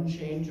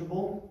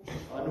unchangeable,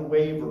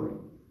 unwavering.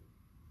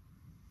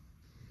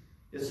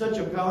 It's such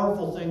a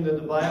powerful thing that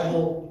the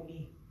Bible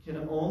can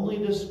only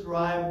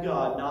describe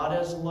God not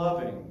as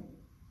loving,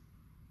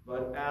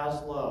 but as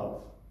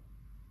love.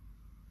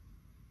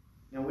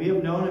 And we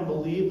have known and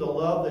believed the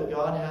love that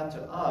God had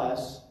to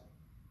us.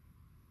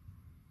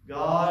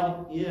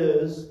 God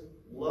is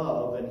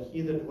love, and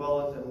he that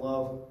dwelleth in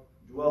love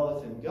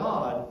dwelleth in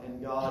God,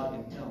 and God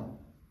in him.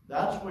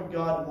 That's what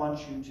God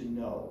wants you to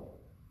know.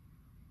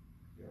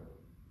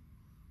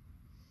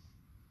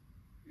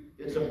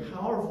 It's a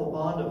powerful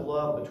bond of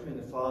love between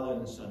the Father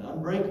and the Son,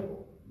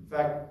 unbreakable. In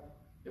fact,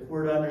 if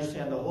we're to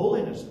understand the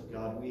holiness of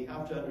God, we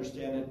have to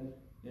understand it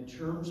in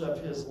terms of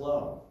his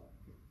love.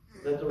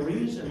 That the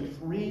reason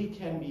 3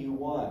 can be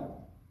 1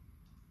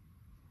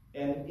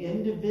 and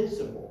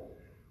indivisible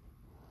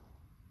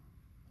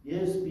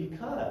is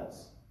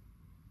because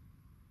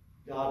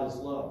God is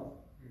love.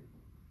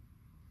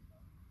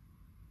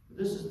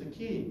 This is the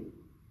key.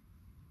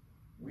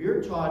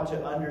 We're taught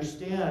to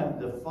understand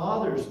the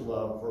Father's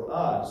love for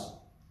us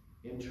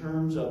in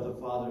terms of the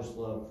Father's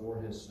love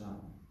for his Son.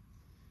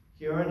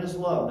 Herein is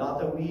love, not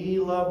that we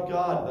loved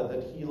God, but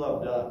that he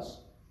loved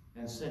us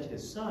and sent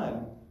his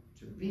Son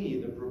to be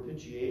the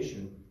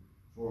propitiation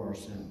for our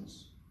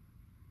sins.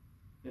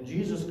 In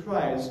Jesus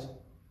Christ,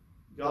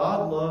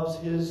 God loves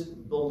his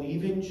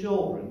believing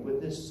children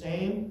with this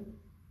same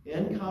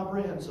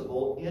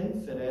incomprehensible,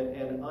 infinite,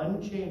 and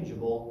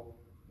unchangeable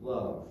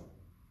love.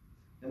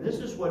 And this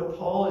is what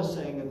Paul is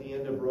saying at the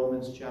end of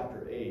Romans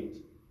chapter 8.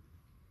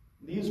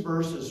 These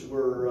verses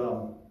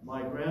were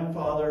my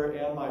grandfather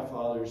and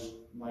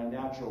my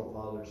natural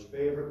father's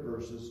favorite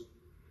verses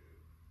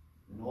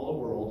in all the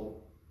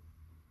world.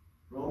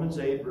 Romans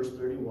 8, verse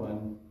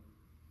 31.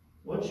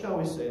 What shall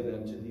we say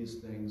then to these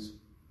things?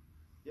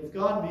 If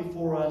God be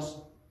for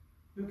us,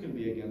 who can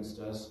be against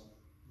us?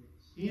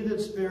 He that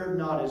spared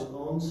not his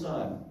own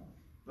Son,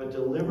 but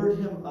delivered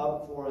him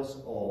up for us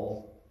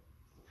all,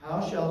 how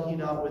shall he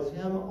not with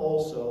him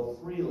also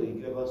freely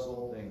give us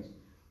all things?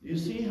 Do you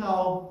see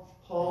how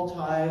Paul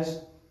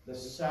ties the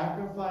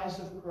sacrifice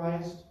of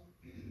Christ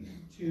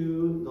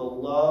to the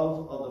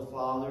love of the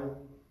Father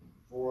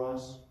for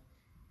us?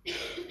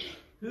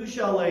 Who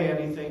shall lay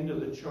anything to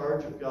the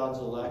charge of God's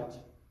elect?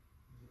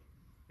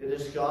 It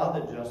is God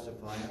that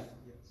justifieth.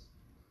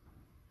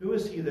 Who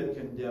is he that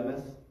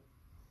condemneth?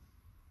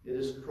 It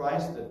is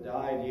Christ that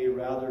died, yea,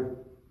 rather,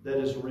 that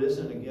is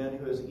risen again,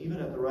 who is even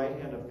at the right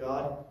hand of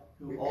God,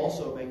 who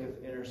also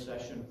maketh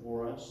intercession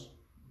for us.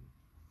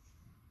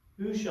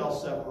 Who shall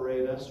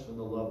separate us from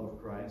the love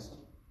of Christ?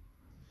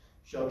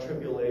 Shall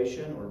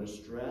tribulation, or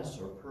distress,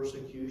 or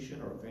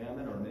persecution, or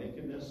famine, or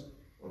nakedness,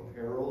 or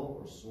peril,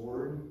 or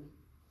sword?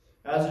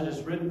 As it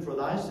is written, for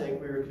thy sake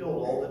we are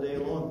killed all the day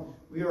long.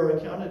 We are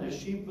accounted as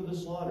sheep for the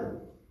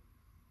slaughter.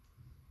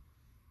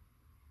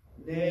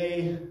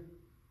 Nay,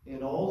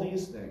 in all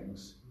these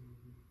things,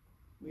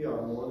 we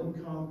are more than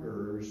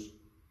conquerors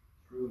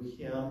through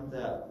him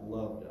that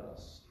loved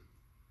us.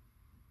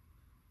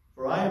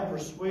 For I am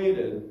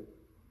persuaded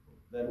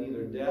that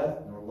neither death,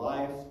 nor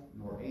life,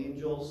 nor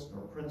angels,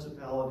 nor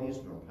principalities,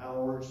 nor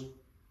powers,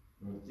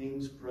 nor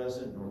things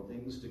present, nor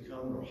things to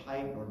come, nor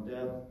height, nor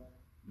depth,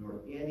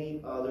 nor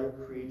any other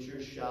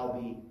creature shall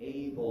be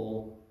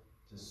able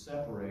to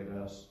separate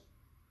us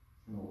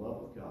from the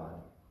love of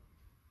God,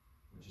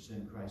 which is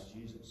in Christ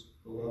Jesus.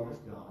 The love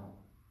of God,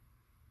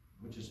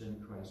 which is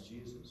in Christ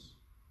Jesus.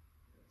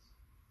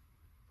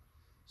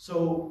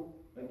 So,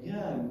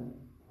 again,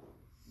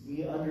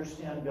 we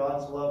understand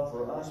God's love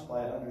for us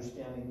by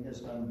understanding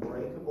his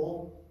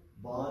unbreakable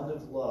bond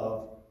of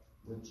love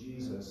with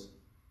Jesus,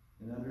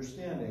 and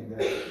understanding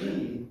that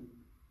he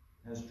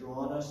has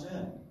drawn us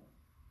in.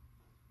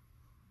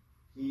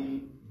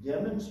 He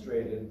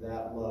demonstrated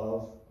that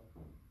love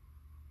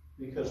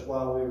because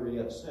while we were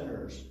yet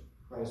sinners,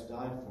 Christ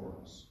died for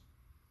us.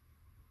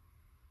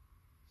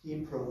 He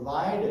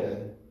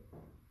provided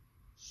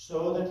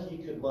so that he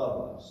could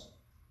love us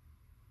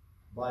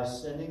by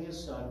sending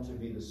his Son to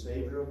be the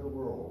Savior of the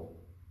world.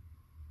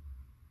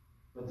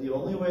 But the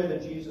only way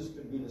that Jesus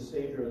could be the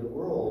Savior of the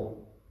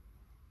world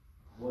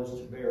was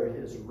to bear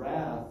his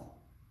wrath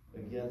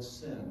against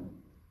sin.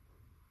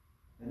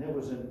 And it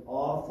was an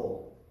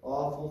awful,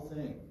 awful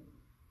thing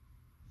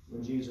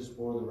when Jesus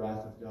bore the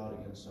wrath of God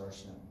against our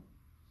sin.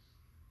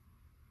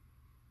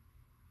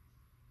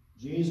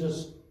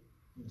 Jesus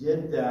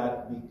did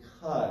that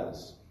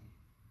because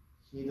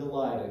he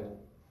delighted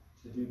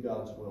to do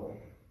God's will.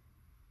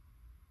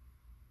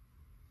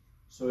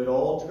 So it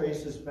all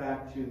traces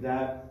back to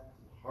that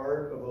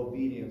heart of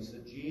obedience,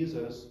 that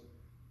Jesus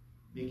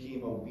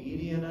became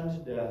obedient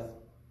unto death,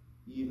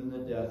 even the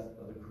death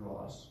of the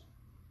cross.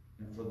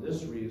 And for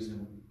this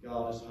reason,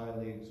 God has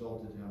highly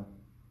exalted him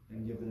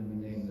and given him a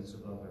name that's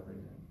above every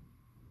name.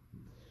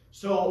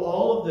 So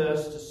all of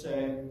this to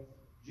say,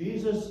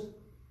 Jesus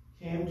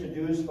came to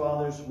do his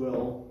Father's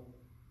will,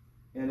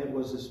 and it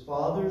was his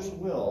Father's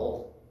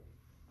will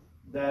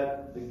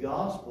that the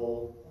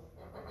gospel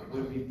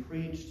would be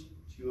preached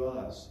to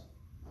us.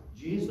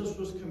 Jesus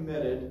was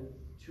committed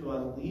to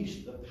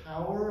unleash the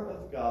power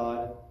of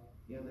God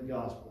in the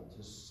gospel,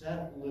 to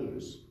set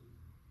loose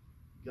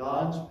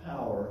God's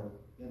power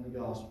in the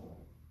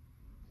gospel.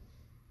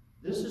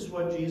 This is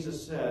what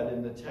Jesus said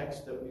in the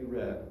text that we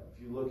read.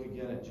 If you look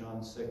again at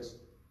John 6,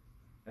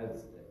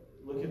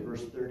 look at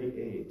verse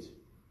 38.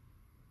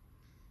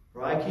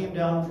 For I came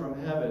down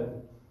from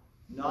heaven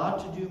not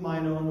to do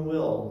mine own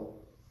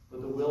will,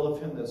 but the will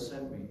of him that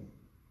sent me.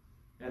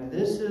 And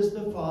this is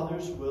the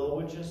Father's will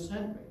which has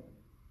sent me,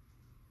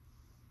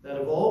 that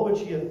of all which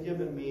he hath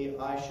given me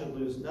I should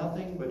lose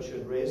nothing, but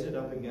should raise it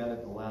up again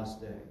at the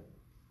last day.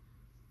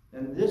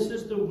 And this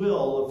is the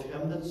will of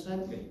him that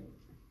sent me,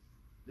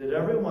 that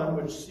everyone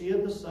which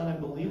seeth the Son and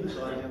believeth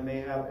on him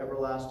may have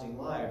everlasting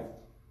life,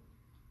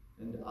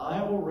 and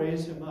I will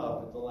raise him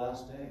up at the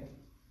last day.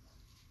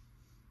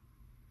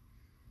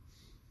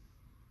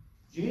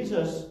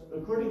 Jesus,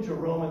 according to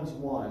Romans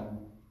 1,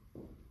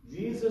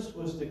 Jesus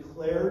was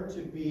declared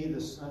to be the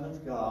Son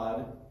of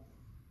God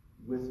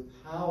with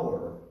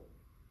power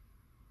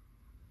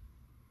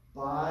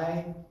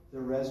by the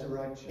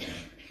resurrection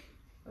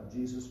of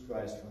Jesus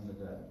Christ from the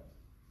dead.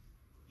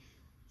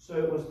 So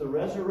it was the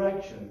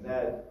resurrection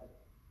that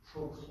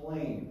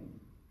proclaimed,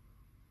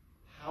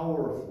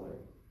 powerfully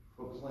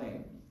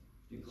proclaimed,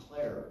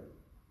 declared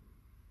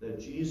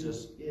that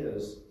Jesus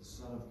is the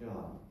Son of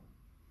God.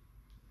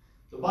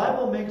 The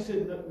Bible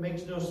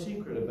makes no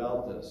secret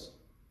about this.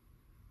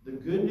 The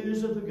good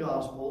news of the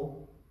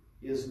gospel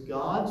is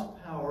God's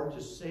power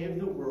to save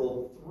the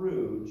world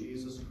through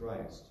Jesus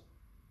Christ.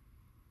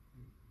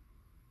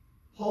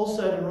 Paul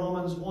said in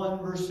Romans 1,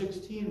 verse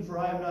 16, For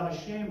I am not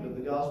ashamed of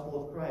the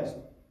gospel of Christ,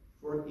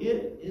 for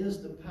it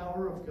is the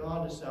power of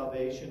God to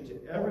salvation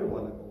to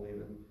everyone that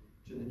believeth,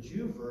 to the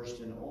Jew first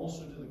and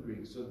also to the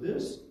Greek. So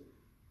this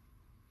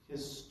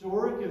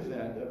historic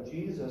event of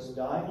Jesus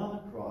dying on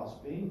the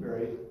cross, being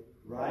buried,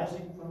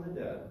 rising from the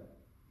dead,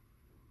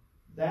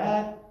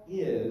 that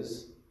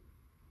is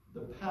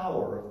the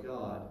power of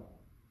God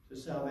to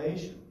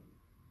salvation.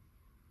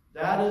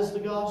 That is the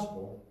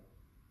gospel.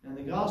 And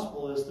the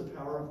gospel is the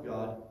power of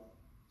God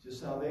to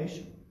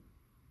salvation.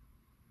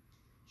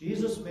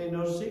 Jesus made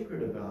no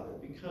secret about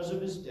it because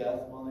of his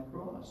death on the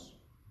cross.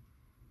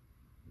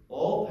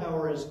 All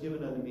power is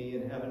given unto me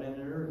in heaven and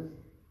in earth.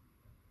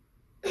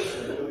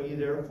 So go ye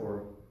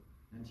therefore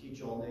and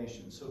teach all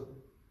nations. So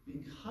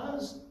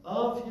because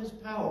of his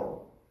power,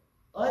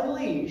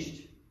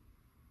 unleashed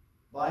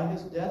by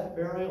his death,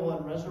 burial,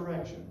 and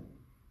resurrection,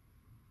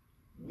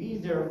 we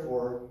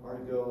therefore are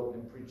to go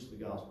and preach the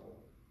gospel.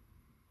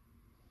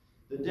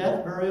 The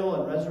death, burial,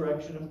 and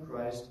resurrection of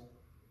Christ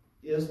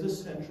is the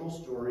central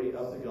story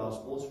of the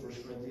gospel, as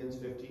 1 Corinthians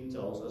 15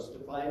 tells us,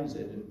 defines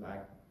it, in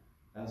fact,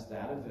 as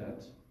that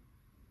event.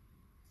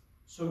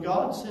 So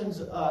God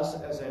sends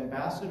us as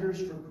ambassadors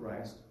for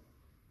Christ,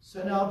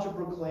 sent out to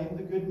proclaim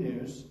the good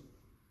news.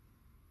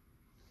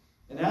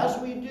 And as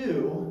we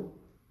do,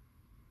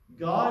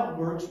 God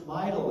works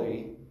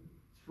mightily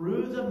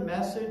through the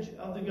message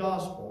of the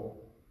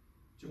gospel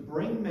to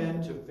bring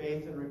men to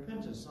faith and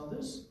repentance. Now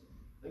this,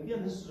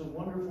 again, this is a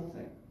wonderful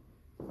thing.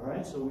 All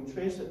right, so we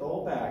trace it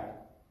all back.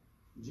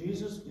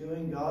 Jesus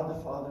doing God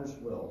the Father's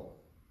will,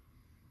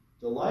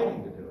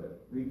 delighting to do it,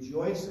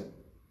 rejoicing,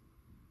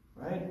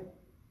 right?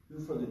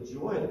 Who for the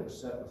joy that was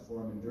set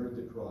before him endured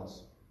the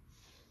cross.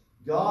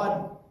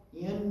 God,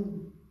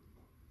 in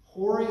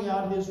pouring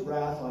out his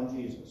wrath on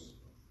Jesus,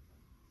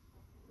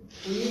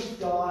 pleased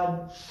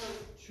God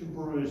to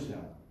bruise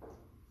him.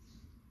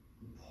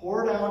 He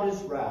poured out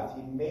his wrath.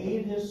 He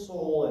made his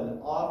soul an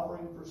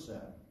offering for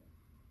sin.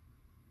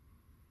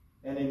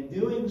 And in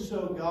doing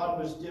so, God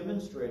was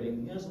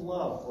demonstrating his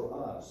love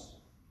for us.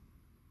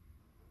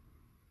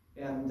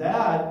 And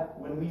that,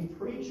 when we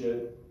preach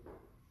it,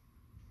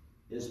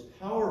 is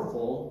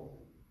powerful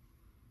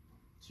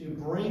to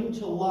bring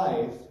to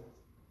life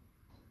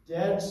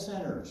dead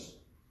sinners,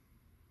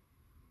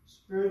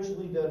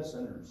 spiritually dead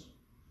sinners.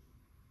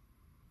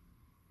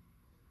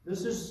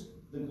 This is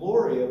the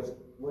glory of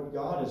what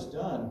God has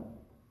done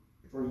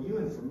for you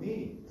and for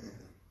me.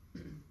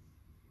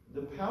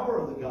 The power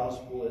of the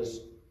gospel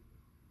is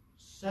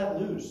set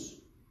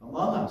loose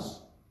among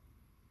us.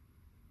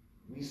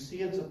 We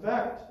see its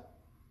effect,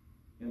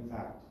 in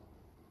fact,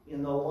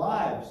 in the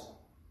lives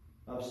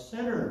of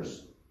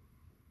sinners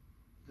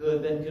who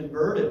have been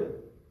converted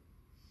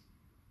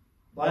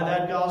by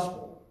that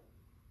gospel.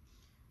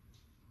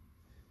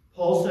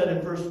 Paul said in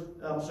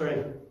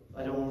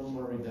I don't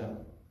want to read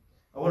that.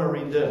 I want to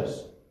read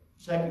this.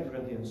 2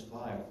 Corinthians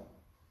 5.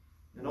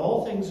 And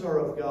all things are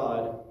of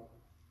God,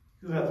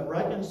 who hath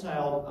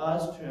reconciled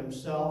us to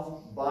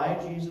himself by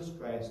Jesus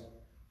Christ,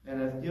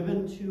 and hath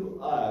given to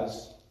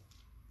us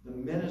the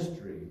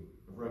ministry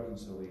of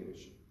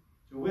reconciliation.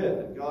 To wit,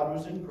 that God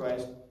was in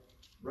Christ,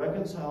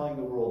 reconciling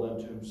the world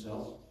unto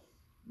himself,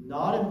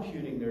 not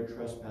imputing their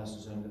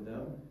trespasses unto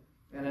them,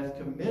 and hath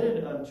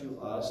committed unto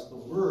us the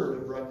word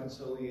of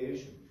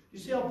reconciliation. You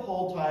see how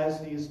Paul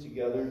ties these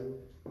together?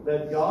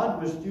 That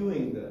God was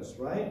doing this,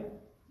 right?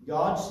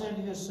 God sent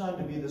his Son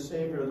to be the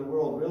Savior of the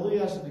world, really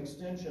as an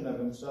extension of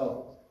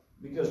himself,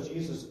 because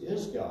Jesus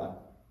is God,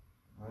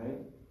 right?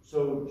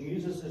 So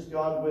Jesus is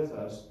God with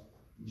us.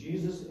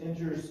 Jesus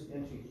enters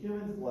into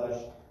human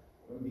flesh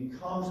and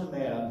becomes a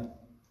man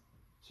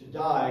to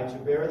die, to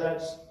bear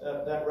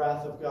that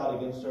wrath of God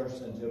against our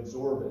sin, to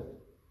absorb it.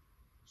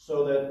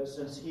 So that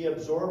since he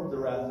absorbed the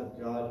wrath of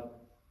God,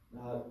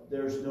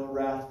 there's no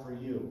wrath for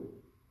you.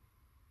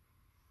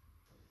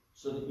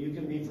 So that you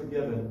can be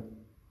forgiven.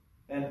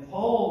 And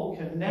Paul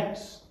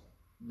connects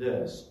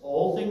this.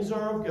 All things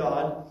are of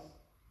God.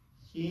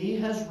 He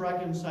has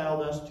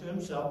reconciled us to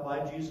himself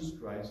by Jesus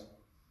Christ.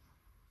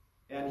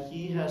 And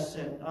he has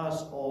sent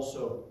us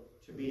also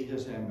to be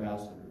his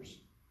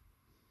ambassadors.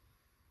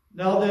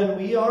 Now then,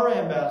 we are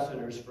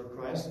ambassadors for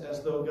Christ,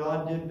 as though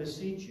God did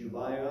beseech you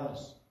by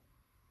us.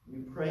 We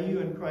pray you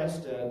in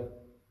Christ's stead,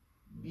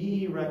 be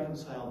ye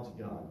reconciled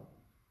to God.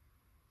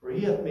 For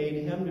he hath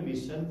made him to be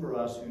sin for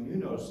us who knew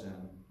no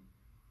sin,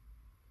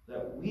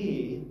 that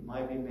we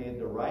might be made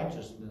the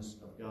righteousness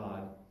of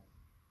God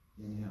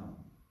in him.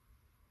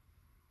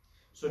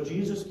 So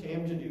Jesus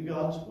came to do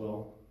God's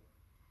will.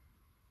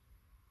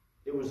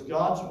 It was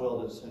God's will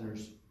that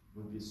sinners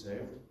would be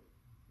saved.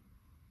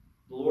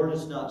 The Lord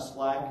is not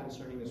slack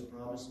concerning his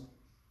promise,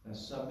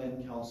 as some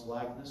men count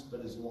slackness,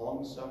 but is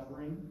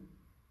long-suffering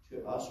to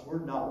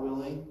usward, not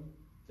willing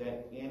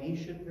that any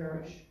should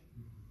perish,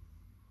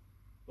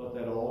 but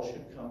that all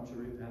should come to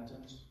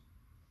repentance.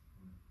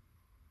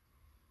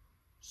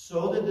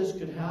 So that this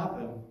could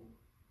happen,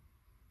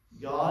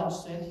 God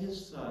sent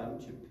his Son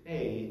to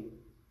pay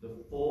the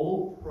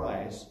full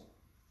price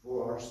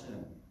for our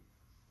sin.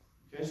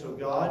 Okay, so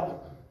God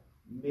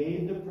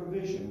made the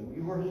provision.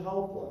 We were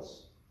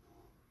helpless.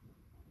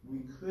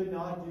 We could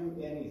not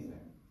do anything.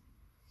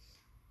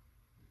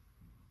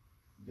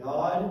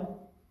 God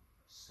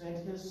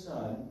sent his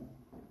Son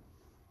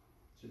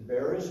to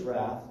bear his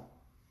wrath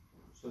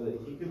so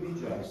that he could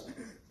be just,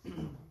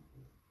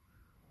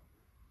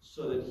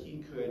 so that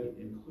he could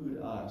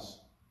include us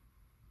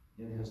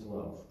in his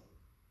love.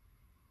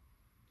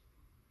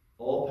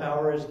 All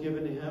power is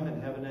given to him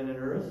in heaven and in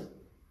earth.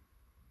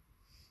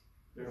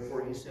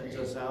 Therefore, he sends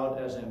us out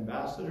as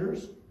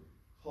ambassadors,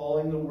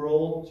 calling the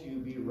world to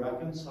be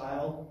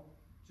reconciled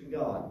to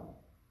God.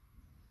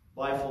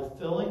 By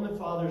fulfilling the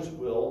Father's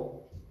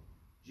will,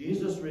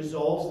 Jesus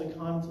resolves the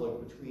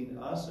conflict between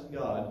us and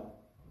God,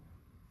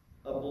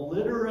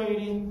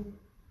 obliterating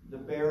the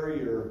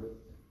barrier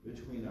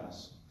between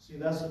us. See,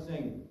 that's the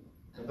thing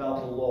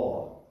about the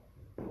law.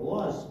 The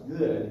law is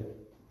good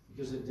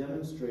because it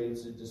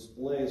demonstrates, it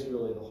displays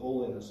really the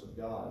holiness of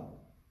God.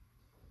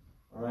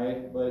 All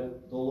right?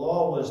 But the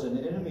law was an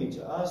enemy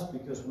to us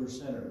because we're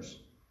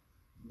sinners.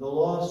 The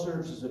law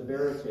serves as a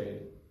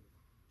barricade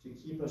to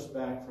keep us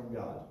back from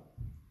God.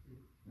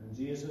 And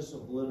Jesus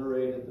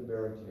obliterated the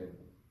barricade.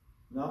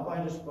 Not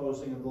by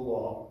disposing of the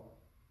law,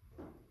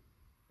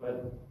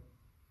 but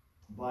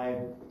by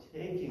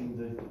taking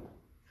the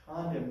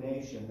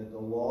condemnation that the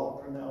law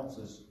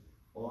pronounces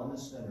on the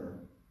sinner,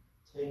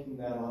 taking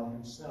that on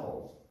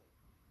himself,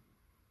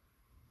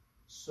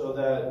 so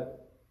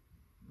that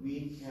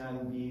we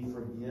can be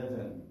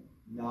forgiven,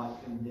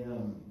 not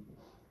condemned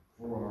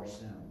for our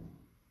sin.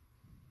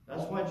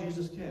 That's why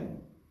Jesus came.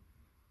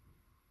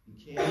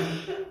 He came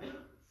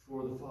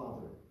for the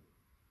Father.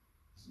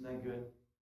 Isn't that good?